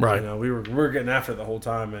walkthrough. Right. We were getting after it the whole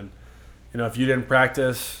time. And, if you didn't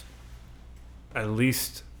practice at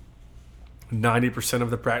least 90% of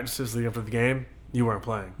the practices leading up to the game, you weren't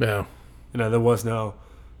playing. Yeah. There was no,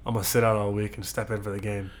 I'm going to sit out all week and step in for the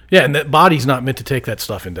game. Yeah, and that body's not meant to take that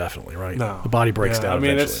stuff indefinitely, right? No. The body breaks down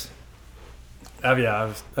eventually.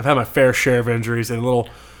 I've had my fair share of injuries and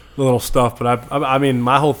little stuff, but I mean,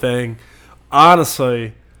 my whole thing,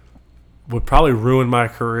 honestly, would probably ruin my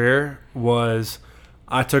career was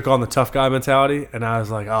I took on the tough guy mentality, and I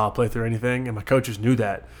was like, I'll play through anything, and my coaches knew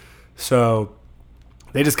that. So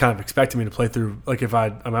they just kind of expected me to play through. Like if I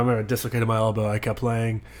remember I dislocated my elbow, I kept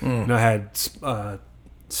playing. I had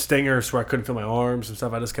stingers where I couldn't feel my arms and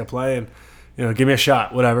stuff. I just kept playing. Give me a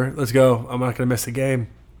shot, whatever. Let's go. I'm not going to miss the game.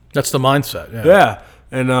 That's the mindset. Yeah. Yeah.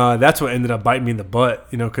 And that's what ended up biting me in the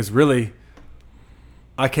butt, because really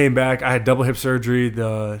I came back. I had double hip surgery.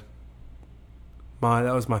 That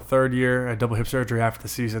was my third year. I had double hip surgery after the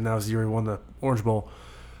season. That was the year we won the Orange Bowl.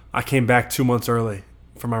 I came back 2 months early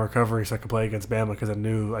for my recovery so I could play against Bama because I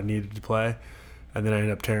knew I needed to play. And then I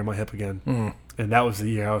ended up tearing my hip again. And that was the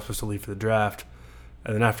year I was supposed to leave for the draft.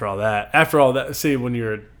 And then after all that, see, when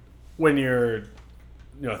you're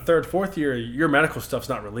third, fourth year, your medical stuff's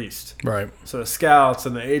not released. Right. So the scouts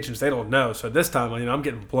and the agents, they don't know. So this time, I'm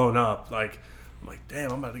getting blown up. I'm like,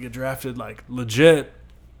 damn, I'm about to get drafted legit.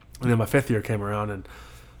 And then my 5th year came around and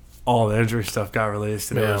all the injury stuff got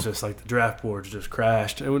released. And it was just the draft boards just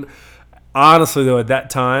crashed. And honestly, though, at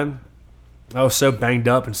that time, I was so banged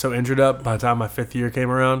up and so injured up by the time my 5th year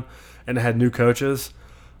came around and I had new coaches.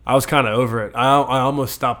 I was kind of over it. I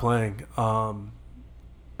almost stopped playing.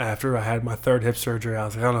 After I had my 3rd hip surgery, I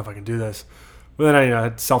was like, I don't know if I can do this. But then I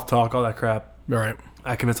had self-talk, all that crap. Right.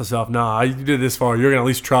 I convinced myself, you did this far. You're going to at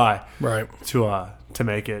least try right. to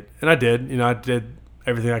make it. And I did. I did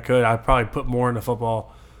everything I could. I probably put more into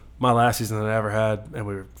football my last season than I ever had, and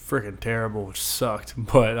we were freaking terrible, which sucked.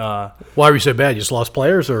 But why were you so bad? You just lost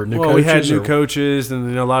players or new coaches? Well, we had new coaches,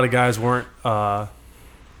 and a lot of guys weren't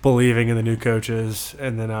believing in the new coaches.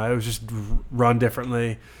 And then it was just run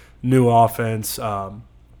differently, new offense.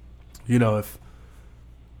 If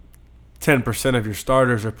 10% of your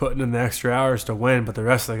starters are putting in the extra hours to win, but the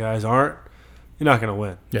rest of the guys aren't, you're not going to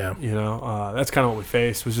win. Yeah. That's kind of what we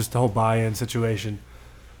faced was just the whole buy-in situation.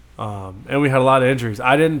 And we had a lot of injuries.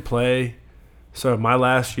 I didn't play. So my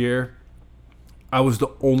last year, I was the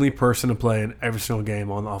only person to play in every single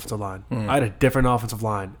game on the offensive line. I had a different offensive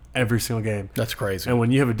line every single game. That's crazy. And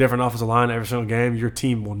when you have a different offensive line every single game, your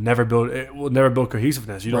team will never build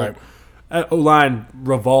cohesiveness. You don't. Right. O-line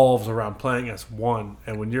revolves around playing as one,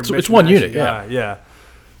 and when you're it's one unit, yeah.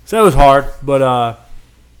 So it was hard, but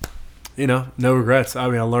no regrets. I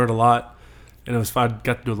mean, I learned a lot, and it was fun.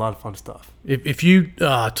 Got to do a lot of fun stuff. If you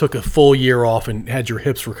took a full year off and had your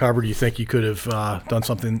hips recovered, you think you could have done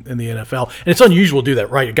something in the NFL? And it's unusual to do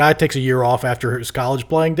that, right? A guy takes a year off after his college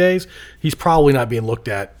playing days, he's probably not being looked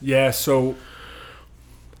at. Yeah. So,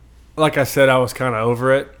 like I said, I was kind of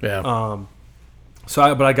over it. Yeah.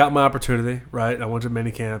 But I got my opportunity, right? I went to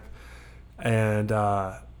minicamp, and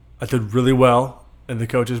I did really well. And the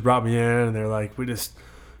coaches brought me in, and they're like, "We just,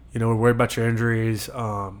 we're worried about your injuries."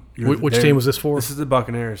 Which team was this for? This is the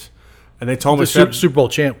Buccaneers, and they told me Super Bowl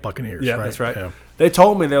champ Buccaneers. Yeah, right? that's right. Yeah. They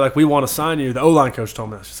told me, they're like, "We want to sign you." The O-line coach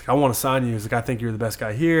told me this. He's like, "I want to sign you." He's like, "I think you're the best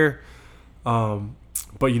guy here."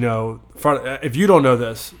 But if you don't know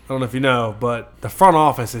this, I don't know if you know, but the front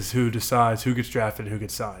office is who decides who gets drafted and who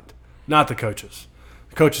gets signed, not the coaches.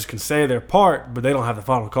 The coaches can say their part, but they don't have the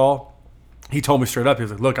final call. He told me straight up, he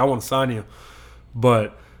was like, "Look, I want to sign you,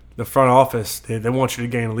 But the front office, they want you to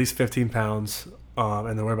gain at least 15 pounds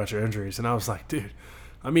and then worry about your injuries. And I was like, dude,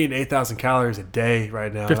 I'm eating 8,000 calories a day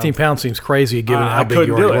right now. 15 pounds seems crazy given how big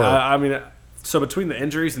you already were. I mean, so between the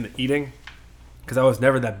injuries and the eating, because I was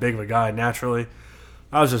never that big of a guy naturally,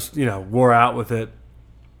 I was just, wore out with it.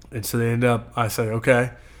 And so I said,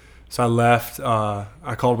 okay. So I left.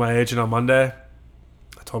 I called my agent on Monday.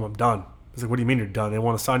 I told him I'm done. I was like, what do you mean you're done? They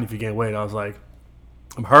want to sign you if you gain weight. I was like,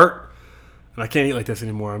 I'm hurt. And I can't eat like this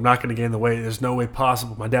anymore. I'm not going to gain the weight. There's no way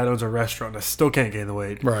possible. My dad owns a restaurant, and I still can't gain the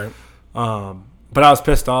weight. Right. But I was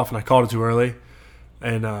pissed off, and I called it too early.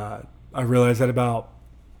 And I realized that about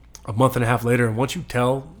a month and a half later. And once you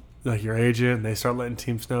tell your agent, and they start letting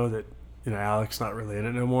teams know that Alex not really in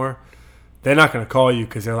it no more, they're not going to call you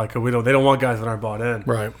because they're like, they don't want guys that aren't bought in.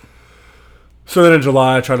 Right. So then in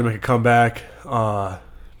July, I tried to make a comeback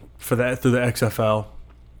through the XFL.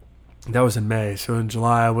 That was in May. So in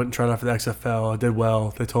July, I went and tried out for the XFL. I did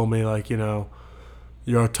well. They told me,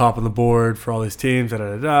 you're on top of the board for all these teams,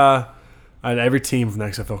 I had every team from the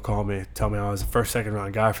XFL call me, tell me I was a first, second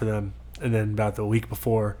round guy for them. And then about the week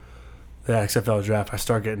before the XFL draft, I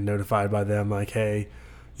start getting notified by them, like, hey,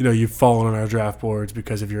 you've fallen on our draft boards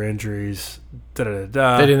because of your injuries. They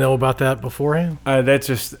didn't know about that beforehand?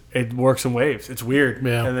 It works in waves. It's weird.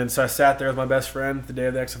 Yeah. And then so I sat there with my best friend the day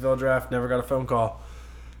of the XFL draft, never got a phone call.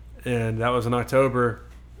 And that was in October.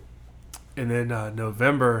 And then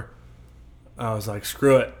November, I was like,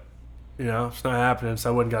 screw it. It's not happening.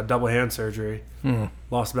 So I went and got double hand surgery. I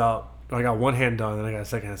got one hand done, then I got a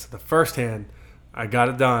second hand. So the first hand, I got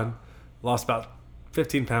it done, lost about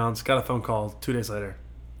 15 pounds, got a phone call 2 days later.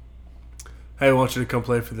 Hey, I want you to come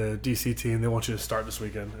play for the DC team. They want you to start this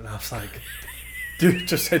weekend. And I was like, dude, I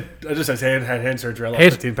just had hand surgery. I lost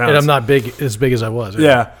 15 pounds. And I'm not as big as I was. Right?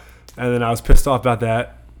 Yeah. And then I was pissed off about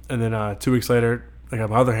that. And then 2 weeks later, I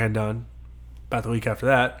got my other hand done. About the week after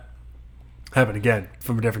that, happened again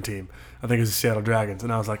from a different team. I think it was the Seattle Dragons.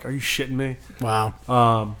 And I was like, are you shitting me? Wow.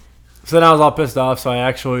 So then I was all pissed off. So I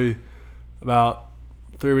actually, about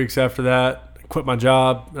 3 weeks after that, quit my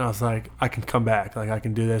job. And I was like, I can come back. I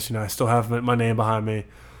can do this. I still have my name behind me.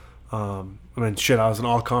 I was an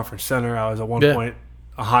all-conference center. I was at one point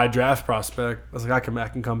a high draft prospect. I was like, I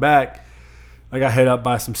can come back. I got hit up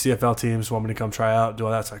by some CFL teams, want me to come try out, do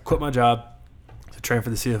all that. So I quit my job to train for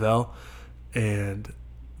the CFL. And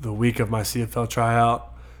the week of my CFL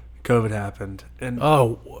tryout, COVID happened. And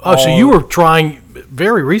so you were trying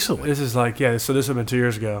very recently. This is so this would have been 2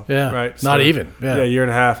 years ago. Yeah. Right? Not even. Yeah. A year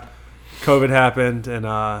and a half. COVID happened, and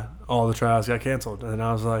all the trials got canceled. And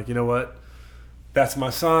I was like, you know what? That's my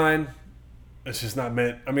sign. It's just not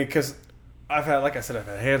meant. Because I've had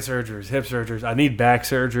hand surgeries, hip surgeries. I need back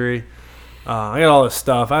surgery. I got all this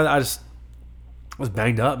stuff. I just was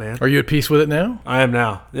banged up, man. Are you at peace with it now? I am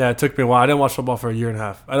now. Yeah, it took me a while. I didn't watch football for a year and a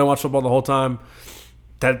half. I didn't watch football the whole time.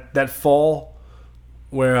 That fall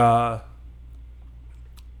where,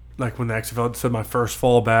 when the XFL said my first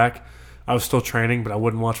fall back, I was still training, but I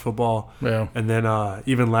wouldn't watch football. Yeah. And then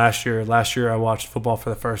even last year I watched football for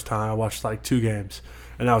the first time. I watched 2 games,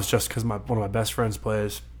 and that was just because one of my best friends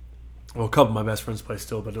plays. Well, a couple of my best friends play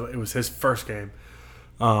still, but it was his first game.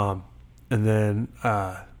 And then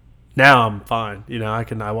now I'm fine.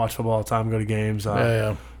 I watch football all the time, go to games.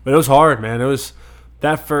 But it was hard, man. It was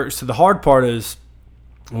that first. So the hard part is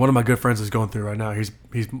one of my good friends is going through right now. He's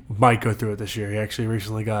might go through it this year. He actually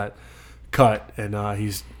recently got cut, and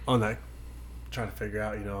he's on that trying to figure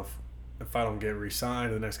out, if I don't get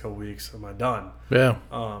re-signed in the next couple of weeks, am I done? Yeah.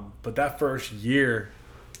 But that first year,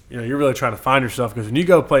 you're really trying to find yourself because when you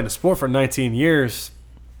go play in the sport for 19 years.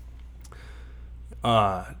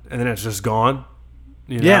 And then it's just gone.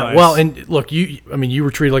 And look, you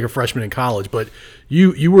were treated like a freshman in college, but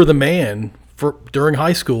you were the man during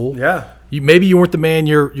high school. Yeah. Maybe you weren't the man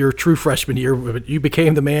your true freshman year, but you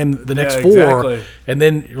became the man the next 4. Exactly. And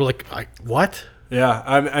then you're like, what? Yeah,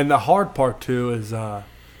 and the hard part too is, and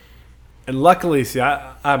luckily,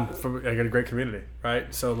 I got a great community,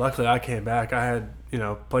 right? So luckily, I came back. I had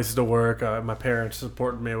places to work. My parents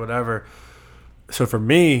supported me, whatever. So for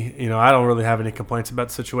me, I don't really have any complaints about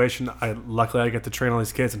the situation. Luckily I get to train all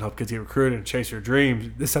these kids and help kids get recruited and chase their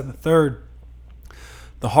dreams. This and the third.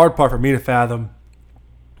 The hard part for me to fathom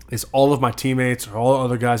is all of my teammates or all the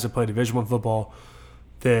other guys that play Division I football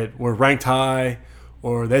that were ranked high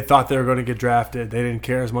or they thought they were going to get drafted. They didn't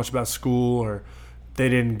care as much about school or they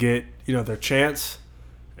didn't get their chance,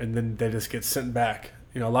 and then they just get sent back.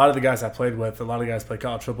 A lot of the guys I played with, a lot of guys play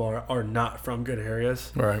college football are not from good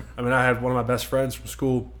areas. Right. I had one of my best friends from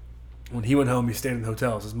school. When he went home, he stayed in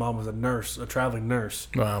hotels. His mom was a nurse, a traveling nurse.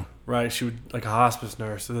 Wow. Right. She would a hospice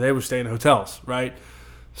nurse. So they would stay in hotels. Right.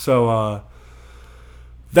 So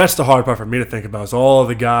That's the hard part for me to think about is all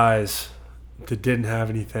the guys that didn't have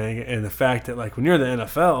anything, and the fact that like when you're in the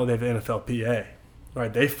NFL, they have the NFLPA,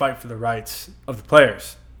 right? They fight for the rights of the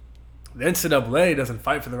players. The NCAA doesn't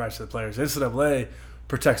fight for the rights of the players. The NCAA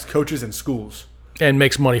protects coaches and schools. And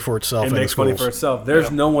makes money for itself. And makes money for itself.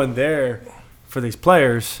 There's no one there for these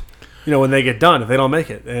players, when they get done, if they don't make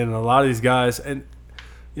it. And a lot of these guys, and,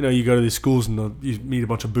 you go to these schools and you meet a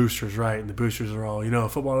bunch of boosters, right? And the boosters are all,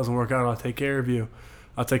 if football doesn't work out, I'll take care of you.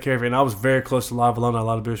 I'll take care of you. And I was very close to Live Alumni, a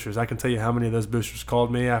lot of boosters. I can tell you how many of those boosters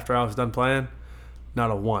called me after I was done playing.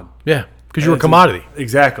 Not a one. Yeah, because you're a commodity.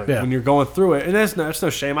 Exactly. Yeah. When you're going through it. And it's no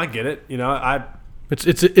shame. I get it.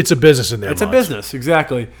 It's a business in there. It's a business,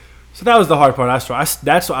 exactly. So that was the hard part.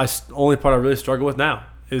 That's the only part I really struggle with now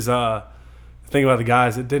is thinking about the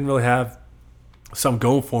guys that didn't really have some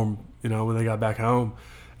going for them, when they got back home.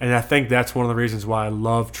 And I think that's one of the reasons why I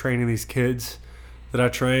love training these kids that I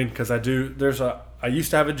train, because I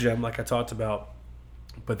used to have a gym like I talked about,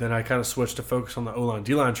 but then I kind of switched to focus on the O-line,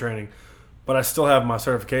 D-line training. But I still have my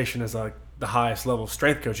certification as like the highest level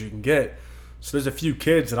strength coach you can get. So there's a few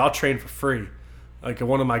kids that I'll train for free. Like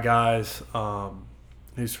one of my guys,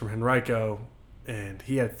 he's from Henrico, and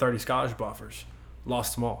he had 30 scholarship offers.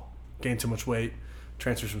 Lost them all. Gained too much weight.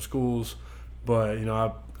 Transferred from schools. But,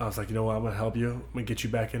 I was like, I'm going to help you. I'm going to get you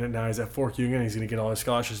back in it. Now he's at Fork Union. He's going to get all his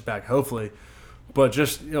scholarships back, hopefully. But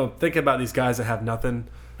just, think about these guys that have nothing.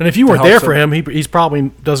 And if you weren't there for him, he's probably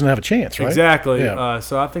doesn't have a chance, right? Exactly. Yeah.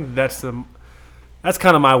 So I think that's kind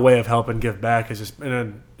of my way of helping give back, is just,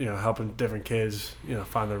 and then, helping different kids,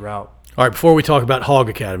 find their route. All right, before we talk about Hog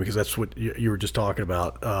Academy, because that's what you were just talking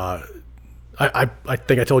about, I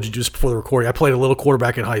think I told you just before the recording, I played a little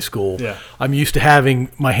quarterback in high school. Yeah. I'm used to having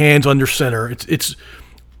my hands under center. It's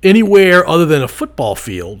anywhere other than a football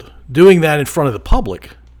field, doing that in front of the public,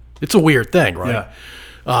 it's a weird thing, right?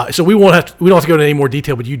 Yeah. So we don't have to go into any more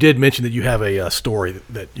detail, but you did mention that you have a story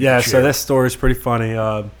that you yeah. can share. So this story is pretty funny.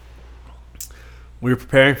 We were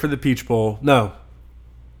preparing for the Peach Bowl. No.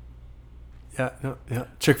 Yeah.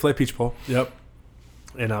 Chick-fil-A Peach Bowl. Yep.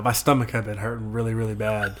 And my stomach had been hurting really, really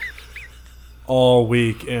bad all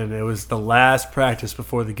week, and it was the last practice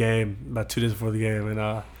before the game, about 2 days before the game,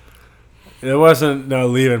 and it wasn't no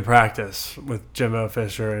leaving practice with Jimbo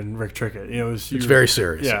Fisher and Rick Trickett. It's very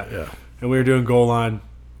serious. Yeah. And we were doing goal line,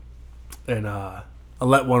 and I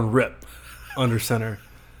let one rip under center.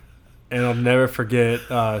 And I'll never forget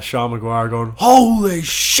Sean McGuire going, "Holy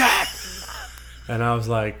shit!" And I was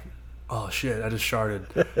like, "Oh shit, I just sharted."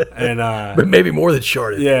 And maybe more than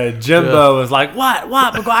shorted. Yeah, Jimbo was like, "What,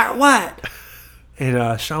 McGuire, what?"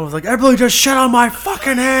 And Sean was like, "Everybody just shit on my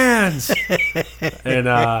fucking hands." And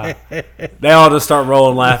they all just start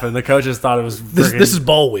rolling laughing. The coaches thought it was this is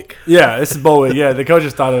bowl week. Yeah, this is bowl week. Yeah, the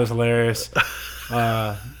coaches thought it was hilarious.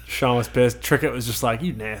 Sean was pissed. Trickett was just like,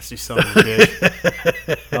 "You nasty son of a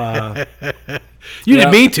bitch." You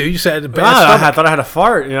didn't mean to. You said I thought I had a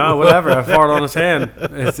fart. Whatever. I farted on his hand.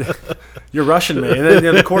 You're rushing me. And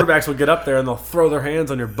then the quarterbacks will get up there and they'll throw their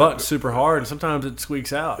hands on your butt super hard, and sometimes it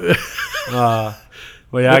squeaks out. Well,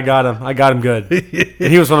 yeah, I got him good.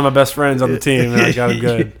 And he was one of my best friends on the team, and I got him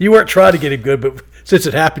good. You weren't trying to get him good, but since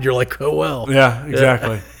it happened, you're like, "Oh well." Yeah,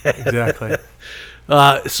 exactly. Exactly.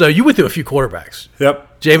 So you went through a few quarterbacks. Yep.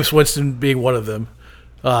 Jameis Winston being one of them.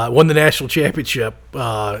 Won the national championship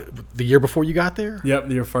the year before you got there? Yep,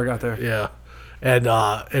 the year before I got there. Yeah.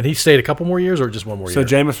 And he stayed a couple more years or just one more year? So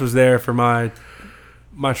Jameis was there for my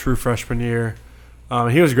true freshman year.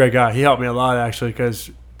 He was a great guy. He helped me a lot, actually,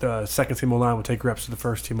 because the second team O-line would take reps to the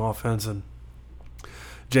first team offense. And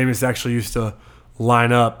Jameis actually used to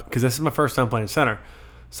line up, because this is my first time playing center.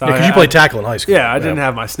 So because you played tackle in high school. Yeah, I didn't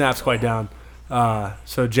have my snaps quite down.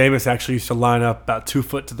 So Jameis actually used to line up about 2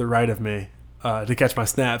 foot to the right of me to catch my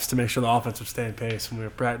snaps to make sure the offense would stay in pace when we were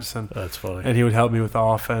practicing. That's funny. And he would help me with the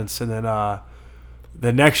offense. And then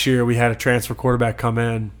the next year we had a transfer quarterback come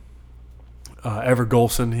in, Ever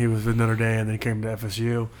Golson. He was with Notre Dame, then he came to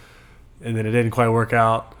FSU. And then it didn't quite work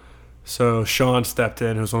out. So Sean stepped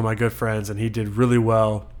in, who was one of my good friends, and he did really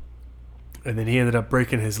well. And then he ended up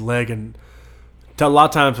breaking his leg. And a lot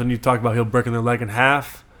of times when you talk about people breaking their leg in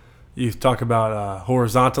half, you talk about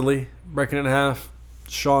horizontally breaking it in half.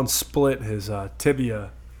 Sean split his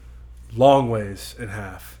tibia long ways in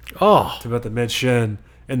half. Oh. To about the mid-shin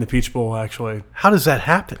in the Peach Bowl, actually. How does that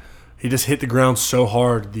happen? He just hit the ground so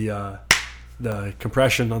hard, the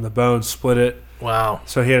compression on the bone split it. Wow.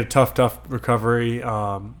 So he had a tough recovery.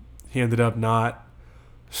 He ended up not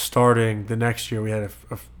starting the next year. We had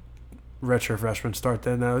a redshirt freshman start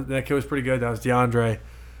then. That kid was pretty good. That was DeAndre.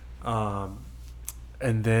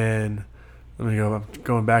 And then, I'm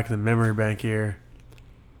going back in the memory bank here.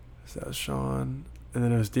 So that was Sean. and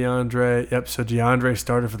then it was DeAndre. Yep, so DeAndre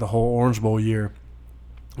started for the whole Orange Bowl year.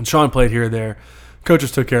 And Sean played here or there.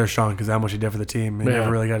 Coaches took care of Sean because how much he did for the team. He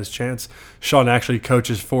never really got his chance. Sean actually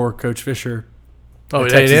coaches for Coach Fisher. Oh,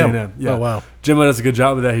 at A&M. Yeah. Oh, wow. Jimbo does a good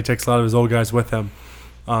job with that. He takes a lot of his old guys with him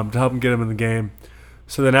to help him get him in the game.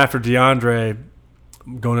 So then after DeAndre,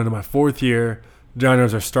 going into my fourth year, DeAndre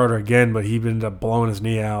was our starter again, but he ended up blowing his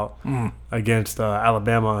knee out against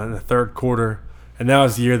Alabama in the third quarter. And that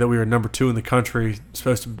was the year that we were number 2 in the country.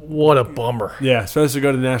 What a bummer. Yeah, supposed to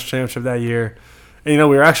go to the national championship that year. And,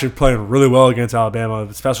 we were actually playing really well against Alabama.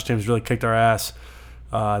 The special teams really kicked our ass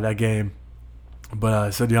that game.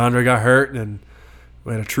 But so DeAndre got hurt, and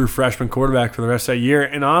we had a true freshman quarterback for the rest of that year.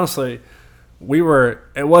 And honestly,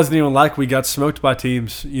 it wasn't even like we got smoked by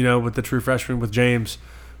teams, with the true freshman, with James.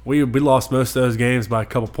 We lost most of those games by a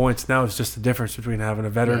couple points. Now it's just the difference between having a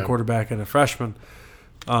veteran quarterback and a freshman.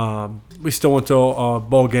 We still went to a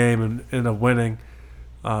bowl game and ended up winning.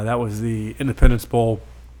 That was the Independence Bowl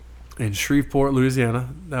in Shreveport, Louisiana.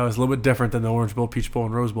 That was a little bit different than the Orange Bowl, Peach Bowl,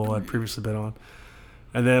 and Rose Bowl I'd previously been on.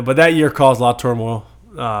 But that year caused a lot of turmoil.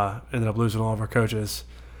 Ended up losing all of our coaches.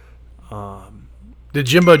 Did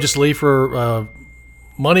Jimbo just leave for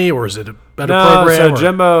money, or is it a better program?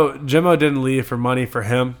 So Jimbo didn't leave for money for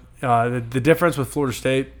him. The difference with Florida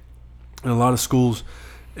State and a lot of schools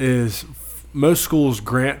is most schools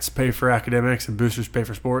grants pay for academics and boosters pay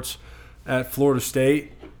for sports. At Florida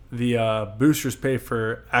State, the boosters pay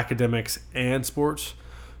for academics and sports.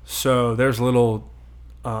 So there's a little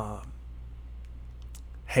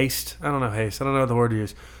haste. I don't know what the word to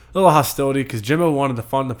use. A little hostility because Jimbo wanted to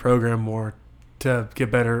fund the program more to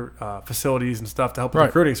get better facilities and stuff to help with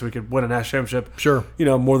recruiting so we could win a national championship. Sure.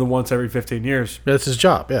 More than once every 15 years. That's his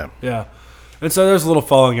job, yeah. Yeah. And so there's a little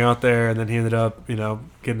falling out there, and then he ended up,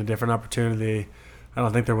 getting a different opportunity. I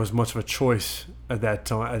don't think there was much of a choice at that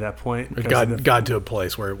time, at that point. It got to a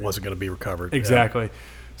place where it wasn't going to be recovered. Exactly. Yeah.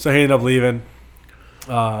 So he ended up leaving.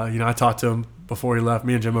 I talked to him before he left.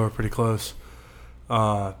 Me and Jimbo were pretty close.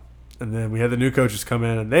 And then we had the new coaches come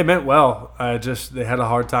in, and they meant well. They had a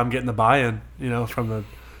hard time getting the buy-in, from the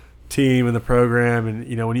team and the program.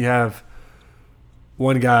 And, when you have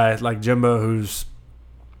one guy like Jimbo who's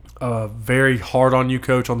a very hard-on-you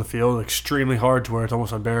coach on the field, extremely hard to where it's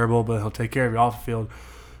almost unbearable, but he'll take care of you off the field,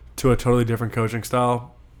 to a totally different coaching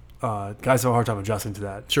style, guys have a hard time adjusting to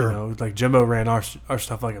that. Sure. Like Jimbo ran our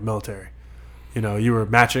stuff like a military. You were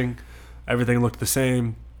matching. Everything looked the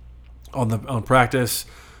same on practice.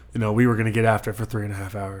 We were going to get after it for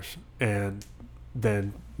 3.5 hours, and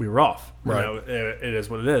then we were off. Right. It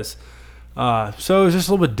is what it is. So it was just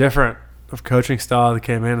a little bit different of coaching style that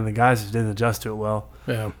came in, and the guys just didn't adjust to it well.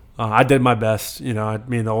 Yeah. I did my best. Me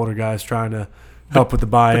and the older guys trying to help with the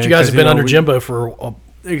buy-in. But you guys have been under Jimbo for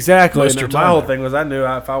exactly. Most of your time. My whole thing was I knew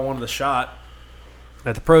if I wanted a shot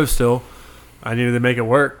at the pros still, I needed to make it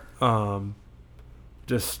work.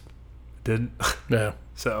 Just didn't. Yeah.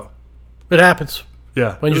 So it happens.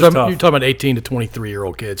 Yeah, when you're talking about 18 to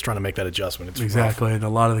 23-year-old kids trying to make that adjustment. It's exactly, rough. And a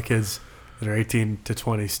lot of the kids that are 18 to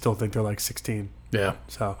 20 still think they're like 16. Yeah.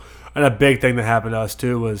 So, and a big thing that happened to us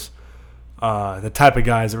too was the type of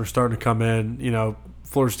guys that were starting to come in.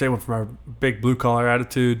 Florida State went from our big blue collar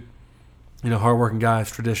attitude, hardworking guys,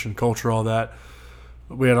 tradition, culture, all that.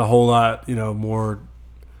 We had a whole lot, more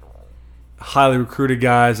highly recruited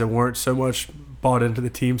guys that weren't so much bought into the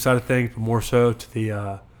team side of things, but more so to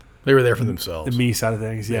the. They were there for themselves. The me side of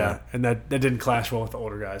things, yeah. And that didn't clash well with the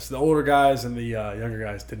older guys. The older guys and the younger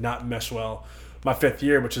guys did not mesh well my fifth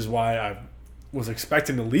year, which is why I was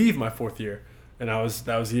expecting to leave my fourth year. And that was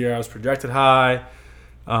the year I was projected high.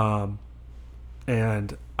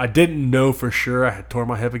 And I didn't know for sure I had torn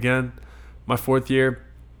my hip again my fourth year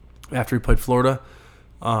after we played Florida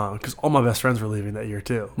because all my best friends were leaving that year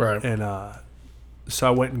too. Right. And so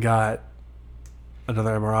I went and got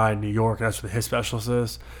another MRI in New York. That's where the hip specialist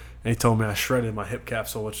is. And he told me I shredded my hip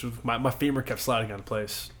capsule, which was my femur kept sliding out of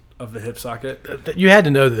place of the hip socket. You had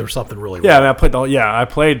to know that there was something really wrong. Yeah, I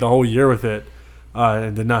played the whole year with it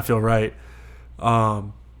and did not feel right.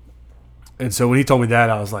 And so when he told me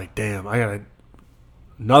that, I was like, damn, I got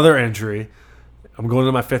another injury. I'm going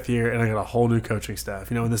into my fifth year, and I got a whole new coaching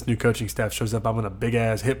staff. When this new coaching staff shows up, I'm in a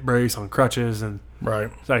big-ass hip brace on crutches, and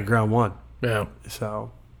it's like ground one. Yeah.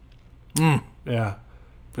 So, yeah.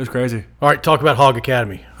 It was crazy. All right, talk about Hog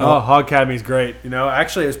Academy. Hog Academy is great.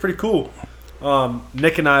 Actually, it was pretty cool.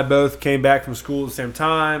 Nick and I both came back from school at the same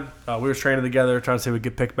time. We were training together, trying to see if we could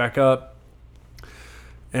get picked back up.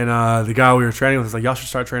 And the guy we were training with was like, y'all should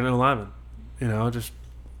start training linemen. Just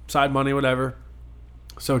side money, whatever.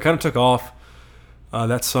 So it kind of took off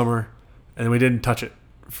that summer, and we didn't touch it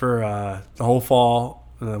for the whole fall.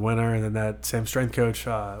 in the winter, and then that same strength coach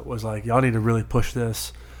was like, y'all need to really push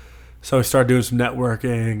this. So we started doing some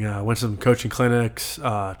networking, went to some coaching clinics,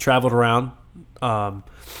 traveled around,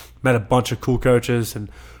 met a bunch of cool coaches, and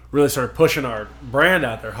really started pushing our brand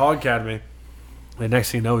out there, Hog Academy. And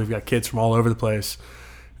next thing you know, we've got kids from all over the place.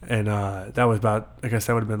 And that was about, I guess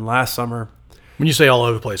that would have been last summer. When you say all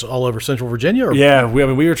over the place, all over Central Virginia? Or? Yeah, we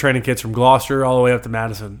were training kids from Gloucester all the way up to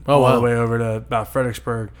Madison, all the way over to about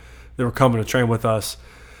Fredericksburg. They were coming to train with us.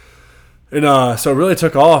 And so it really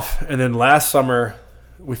took off. And then last summer,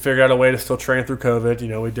 we figured out a way to still train through COVID. You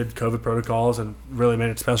know, we did COVID protocols and really made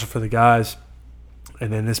it special for the guys.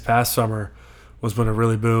 And then this past summer was when it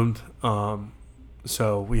really boomed.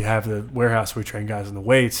 So we have the warehouse where we train guys in the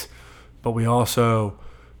weights, but we also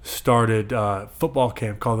started football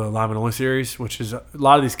camp called the Alignment Only Series, which is a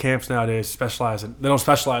lot of these camps nowadays they don't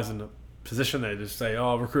specialize in the position. They just say,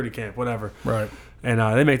 oh, recruiting camp, whatever. Right. And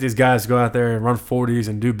they make these guys go out there and run 40s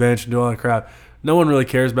and do bench and do all that crap. No one really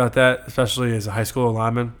cares about that, especially as a high school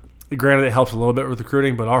lineman. Granted, it helps a little bit with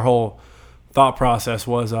recruiting, but our whole thought process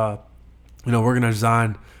was, we're going to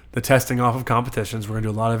design the testing off of competitions. We're going to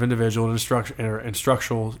do a lot of individual and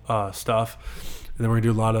instructional stuff, and then we're going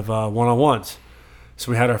to do a lot of one-on-ones.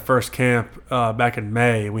 So we had our first camp back in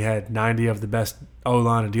May, and we had 90 of the best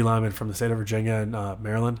O-line and D-linemen from the state of Virginia and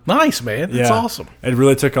Maryland. Nice, man. That's awesome. It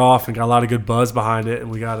really took off and got a lot of good buzz behind it, and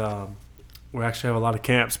we actually have a lot of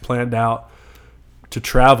camps planned out to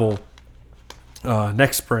travel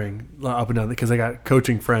next spring up and down, because I got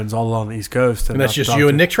coaching friends all along the East Coast. And that's just you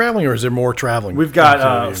and Nick traveling, or is there more traveling? We've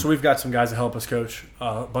got we've got some guys that help us coach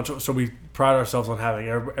a bunch of. So we pride ourselves on having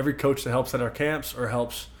every coach that helps at our camps or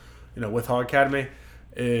helps, with Hog Academy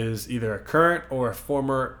is either a current or a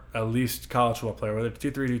former at least college football player, whether it's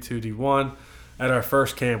D3, D2, D1. At our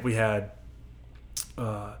first camp, we had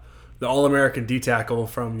the All-American D tackle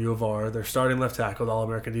from U of R, their starting left tackle, the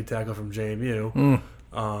All-American D tackle from JMU.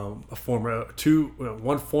 One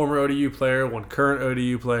former ODU player, one current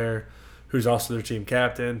ODU player, who's also their team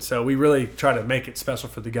captain. So we really try to make it special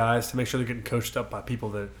for the guys to make sure they're getting coached up by people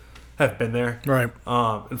that have been there. Right.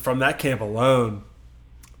 And from that camp alone,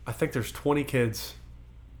 I think there's 20 kids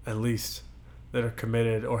at least that are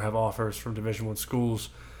committed or have offers from Division I schools.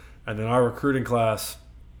 And then our recruiting class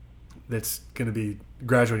that's going to be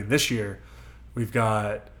graduating this year, we've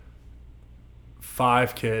got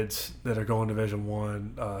 5 kids that are going Division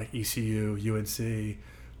I, ECU, UNC.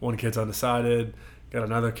 One kid's undecided. Got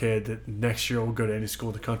another kid that next year will go to any school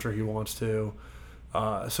in the country he wants to.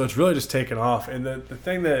 So it's really just taken off. And the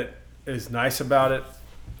thing that is nice about it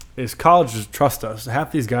is colleges trust us.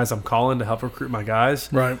 Half these guys I'm calling to help recruit my guys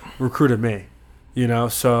recruited me.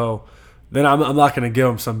 So then I'm not going to give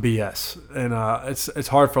them some BS. And it's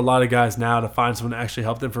hard for a lot of guys now to find someone to actually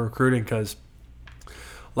help them for recruiting, because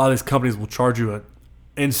a lot of these companies will charge you an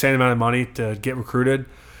insane amount of money to get recruited.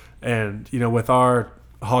 And, with our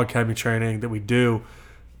Hog Academy training that we do,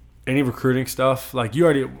 any recruiting stuff, like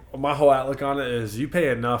my whole outlook on it is you pay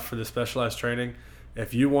enough for the specialized training.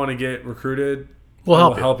 If you want to get recruited,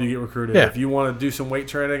 we'll help you get recruited. Yeah. If you want to do some weight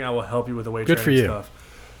training, I will help you with the weight training stuff.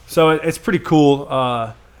 So it's pretty cool,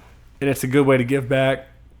 and it's a good way to give back.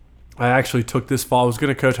 I actually took this fall. I was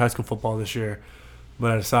going to coach high school football this year,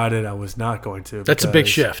 but I decided I was not going to. That's a big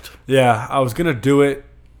shift. Yeah, I was going to do it,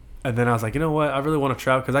 and then I was like, you know what? I really want to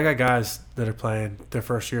travel, because I got guys that are playing their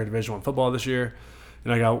first year of Division I football this year,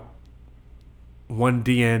 and I got one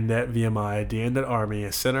DN at VMI, a DN at Army,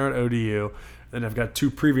 a center at ODU, and I've got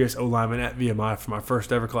 2 previous O-linemen at VMI for my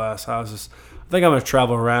first ever class. I think I'm going to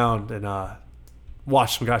travel around and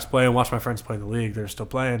watch some guys play and watch my friends play in the league. They're still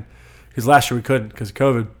playing, because last year we couldn't because of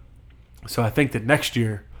COVID. So I think that next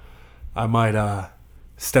year I might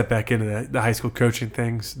step back into the high school coaching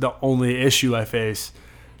things. The only issue I face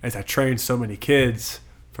is I train so many kids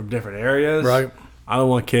from different areas. Right. I don't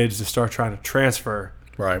want kids to start trying to transfer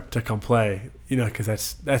to come play,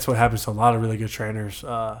 because that's what happens to a lot of really good trainers,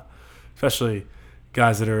 especially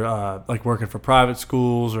guys that are like working for private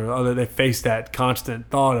schools or other. They face that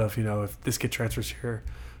constant thought of, if this kid transfers here,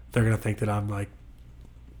 they're going to think that I'm like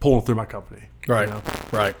pulling through my company. Right.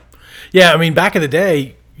 Right. Yeah. I mean, back in the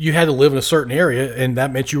day, you had to live in a certain area, and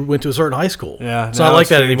that meant you went to a certain high school. Yeah. It's not like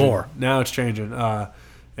that anymore. Now it's changing.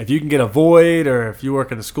 If you can get a void, or if you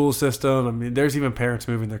work in the school system, I mean, there's even parents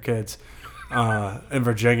moving their kids in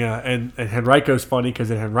Virginia. And Henrico's funny, because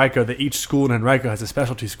in Henrico, each school in Henrico has a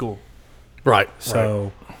specialty school. Right.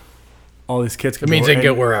 So all these kids can they can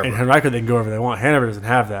go wherever. In Henrico, they can go wherever they want. Hanover doesn't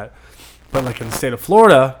have that. But like in the state of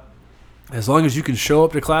Florida, as long as you can show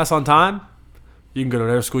up to class on time, you can go to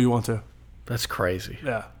whatever school you want to. That's crazy.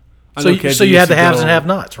 Yeah. So you had the haves and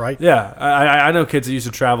have-nots, right? Yeah. I know kids that used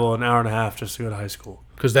to travel an hour and a half just to go to high school.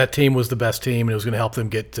 Because that team was the best team, and it was going to help them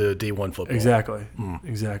get to D1 football.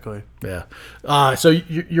 Exactly. Yeah. So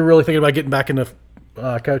you're really thinking about getting back into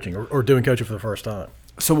coaching or doing coaching for the first time?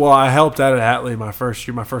 So, well, I helped out at Atlee my first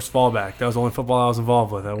year, my first fallback. That was the only football I was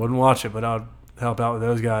involved with. I wouldn't watch it, but I would help out with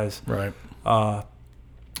those guys. Right.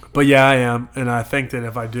 But, yeah, I am. And I think that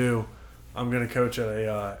if I do, I'm going to coach at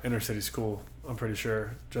a inner city school, I'm pretty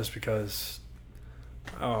sure, just because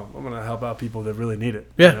I'm going to help out people that really need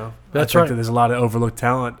it. Yeah, that's right. I think that there's a lot of overlooked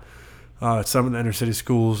talent at some of the inner city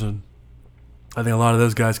schools, and I think a lot of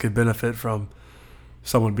those guys could benefit from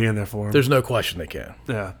someone being there for them. There's no question they can.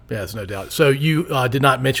 Yeah, there's no doubt. So you did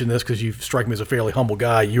not mention this because you strike me as a fairly humble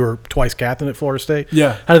guy. You were twice captain at Florida State.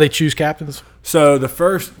 Yeah. How do they choose captains? So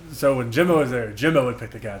when Jimbo was there, Jimbo would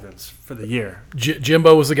pick the captains for the year.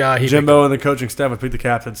 Jimbo was the guy. Jimbo and the coaching staff would pick the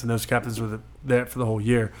captains, and those captains were there for the whole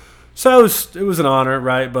year. So it was an honor,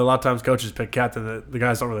 right? But a lot of times coaches pick captain that the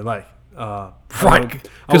guys don't really like. Right,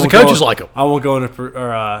 because the coaches like them. I won't go into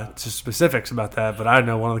to specifics about that, but I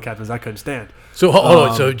know one of the captains I couldn't stand. So hold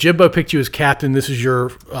on. So Jimbo picked you as captain. This is your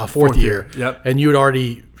fourth year. Yep. And you had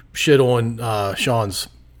already shit on Sean's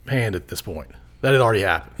hand at this point. That had already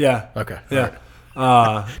happened. Yeah. Okay. Yeah.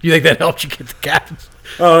 Right. Do you think that helped you get the captains?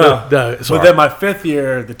 Oh, no. No, but then my fifth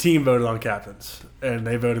year, the team voted on captains, and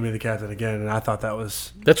they voted me the captain again, and I thought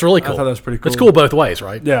that's really cool. I thought that was pretty cool. It's cool both ways,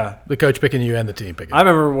 right? Yeah. The coach picking you and the team picking you. I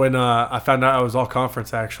remember when I found out I was all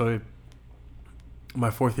conference, actually, my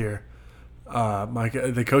fourth year.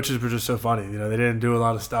 The coaches were just so funny. You know, they didn't do a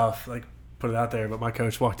lot of stuff, like put it out there, but my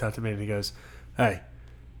coach walked out to me and he goes, "Hey,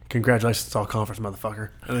 congratulations, it's all conference, motherfucker."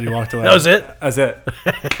 And then he walked away. That was it? That's it.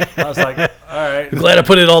 I was like, all right. I'm glad I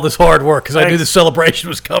put in all this hard work because I knew the celebration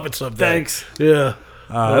was coming someday. Thanks. Yeah.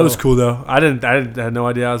 It was cool, though. I had no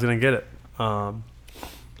idea I was going to get it.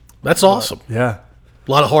 That's awesome. Yeah.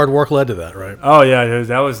 A lot of hard work led to that, right? Oh yeah,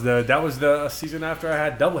 that was the season after I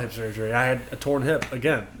had double hip surgery. I had a torn hip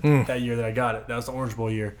again that year that I got it. That was the Orange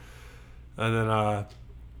Bowl year, and then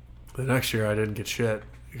the next year I didn't get shit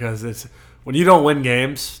because it's when you don't win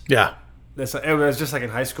games. Yeah, it was just like in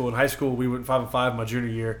high school. In high school, we went 5-5 my junior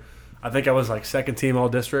year. I think I was like second team all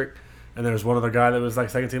district, and there was one other guy that was like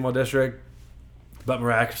second team all district. But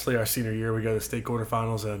miraculously, our senior year, we go to the state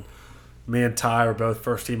quarterfinals and. Me and Ty were both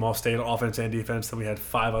first team All-State on offense and defense. Then we had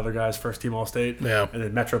 5 other guys first team All-State. Yeah. And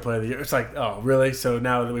then Metro Player of the Year. It's like, oh, really? So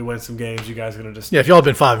now that we win some games, you guys are going to just... Yeah, if y'all had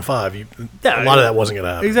been 5-5, a lot of that wasn't going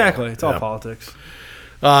to happen. Exactly. It's all politics.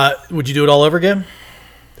 Would you do it all over again?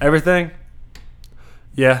 Everything?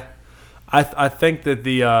 Yeah. I think that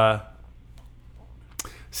the...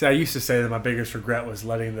 See, I used to say that my biggest regret was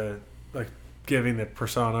giving the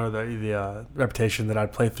persona or the reputation that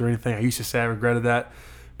I'd play through anything. I used to say I regretted that.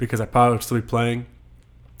 Because I probably would still be playing.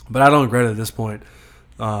 But I don't regret it at this point.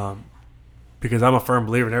 Because I'm a firm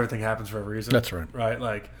believer in everything happens for a reason. That's right. Right?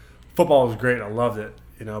 Like, football was great and I loved it.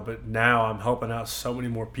 But now I'm helping out so many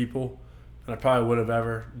more people than I probably would have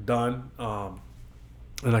ever done.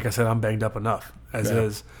 And like I said, I'm banged up enough as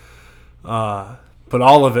is. But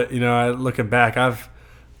all of it, looking back, I've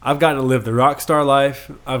gotten to live the rock star life.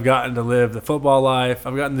 I've gotten to live the football life.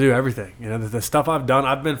 I've gotten to do everything. The stuff I've done.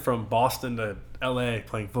 I've been from Boston to L.A.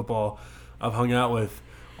 playing football. I've hung out with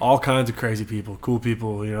all kinds of crazy people, cool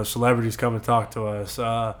people. Celebrities come and talk to us.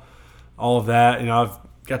 All of that. I've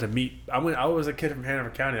got to meet. I was a kid from Hanover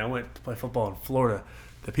County. I went to play football in Florida.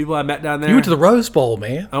 The people I met down there. You went to the Rose Bowl,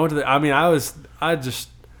 man. I went to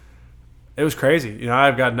it was crazy.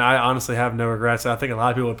 I honestly have no regrets. I think a lot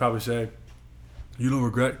of people would probably say, "You don't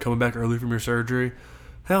regret coming back early from your surgery?"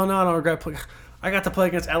 Hell no, I don't regret playing. I got to play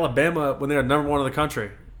against Alabama when they were number 1 in the country.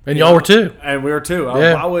 And y'all were too. And we were too.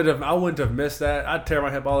 Yeah. I wouldn't have missed that. I'd tear my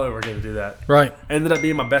hip all over again to do that. Right. Ended up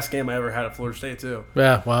being my best game I ever had at Florida State too.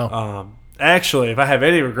 Yeah, wow. Actually, if I have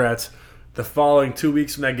any regrets, the following 2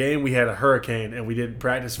 weeks from that game, we had a hurricane and we didn't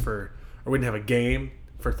practice we didn't have a game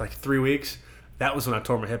for like 3 weeks. That was when I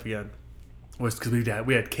tore my hip again. Was because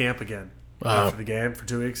we had camp again after the game for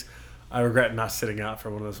 2 weeks. I regret not sitting out for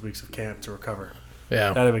one of those weeks of camp to recover.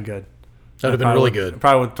 Yeah. That'd have been good. That'd have been really good. I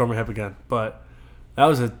probably wouldn't tore my hip again, but that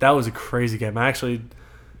was a crazy game.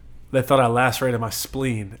 They thought I lacerated my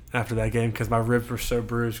spleen after that game because my ribs were so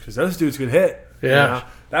bruised because those dudes could hit. Yeah.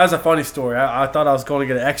 That was a funny story. I thought I was going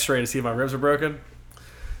to get an x-ray to see if my ribs were broken.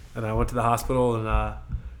 And I went to the hospital and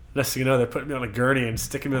next thing you know, they put me on a gurney and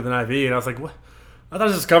sticking me with an IV. And I was like, what? I thought I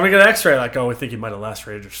was just coming to get an x-ray. Like, oh, we think you might have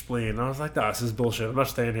lacerated your spleen. And I was like, no, this is bullshit. I'm not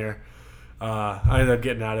staying here. I ended up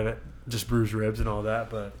getting out of it. Just bruised ribs and all that,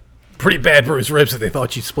 but... Pretty bad bruised ribs that they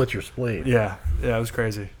thought you split your spleen. Yeah, it was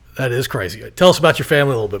crazy. That is crazy. Tell us about your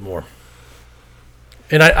family a little bit more.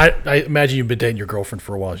 And I imagine you've been dating your girlfriend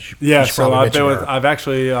for a while. So I've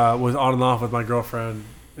actually was on and off with my girlfriend.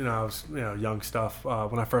 I was young stuff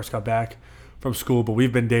when I first got back from school, but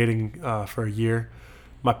we've been dating for a year.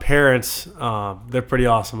 My parents, they're pretty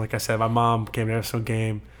awesome. Like I said, my mom came to every single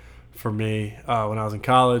game for me when I was in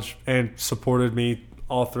college and supported me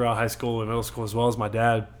all throughout high school and middle school, as well as my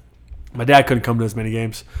dad. My dad couldn't come to as many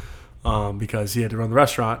games because he had to run the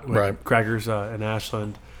restaurant with Crackers in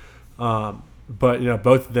Ashland. But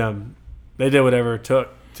both of them, they did whatever it took.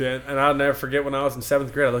 And I'll never forget when I was in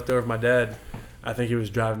 7th grade, I looked over at my dad. I think he was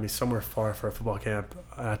driving me somewhere far for a football camp.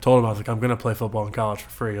 And I told him, I was like, I'm going to play football in college for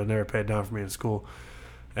free. You'll never pay it down for me in school.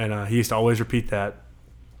 And he used to always repeat that.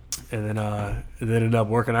 And then it ended up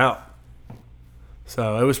working out.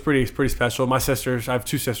 So it was pretty special. My sisters, I have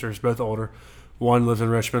 2 sisters, both older. One lives in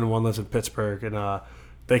Richmond, one lives in Pittsburgh. And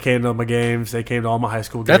they came to my games. They came to all my high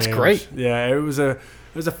school games. That's great. Yeah, it was a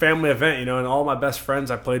family event, and all my best friends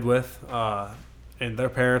I played with, and their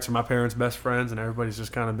parents are my parents' best friends, and everybody's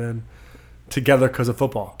just kind of been together because of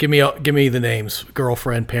football. Give me the names: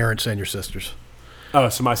 girlfriend, parents, and your sisters. Oh,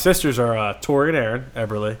 so my sisters are Tori and Erin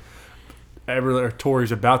Eberly.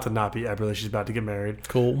 Tori's about to not be Eberly; she's about to get married.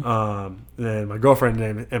 Cool. Then my girlfriend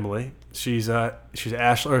named Emily. She's a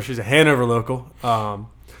Hanover local.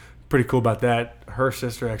 Pretty cool about that. Her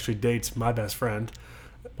sister actually dates my best friend.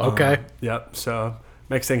 Okay. Yep. So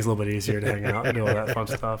makes things a little bit easier to hang out and do all that fun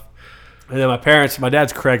stuff. And then my parents, my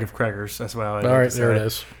dad's Craig of Craigers. That's what I like. All right, to say. there it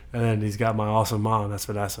is. And then he's got my awesome mom. That's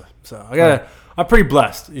Vanessa. So I'm pretty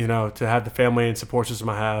blessed, to have the family and support system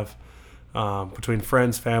I have between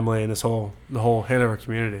friends, family, and the whole Hanover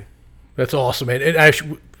community. That's awesome, man. And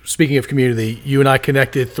actually, speaking of community, you and I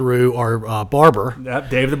connected through our barber. Yep,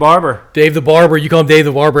 Dave the Barber. Dave the Barber. You call him Dave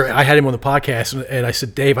the Barber. I had him on the podcast, and I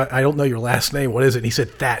said, Dave, I don't know your last name. What is it? And he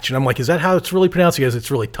said Thatch. And I'm like, is that how it's really pronounced? He goes,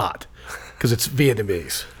 it's really Tot, because it's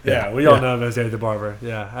Vietnamese. Yeah, we all know him as Dave the Barber.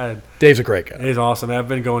 Yeah. Dave's a great guy. He's awesome. I've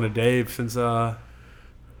been going to Dave since I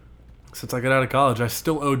got out of college. I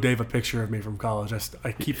still owe Dave a picture of me from college.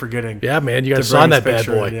 I keep forgetting. Yeah, man. You got to sign that bad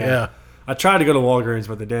boy. Yeah. I tried to go to Walgreens,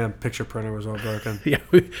 but the damn picture printer was all broken. Yeah,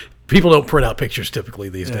 people don't print out pictures typically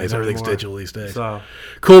these days. Everything's digital these days. So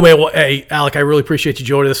cool, man. Well, hey, Alec, I really appreciate you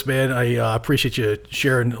joining us, man. I appreciate you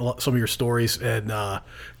sharing some of your stories, and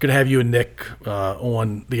gonna have you and Nick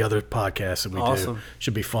on the other podcast that we do.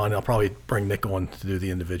 Should be fun. I'll probably bring Nick on to do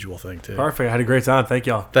the individual thing too. Perfect. I had a great time. Thank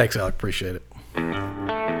y'all. Thanks, Alec. Appreciate it.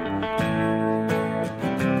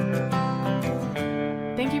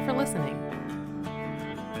 Thank you for listening.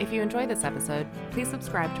 If you enjoyed this episode, please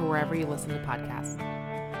subscribe to wherever you listen to podcasts.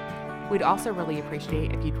 We'd also really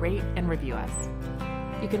appreciate if you'd rate and review us.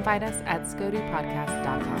 You can find us at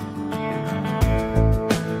scodupodcast.com.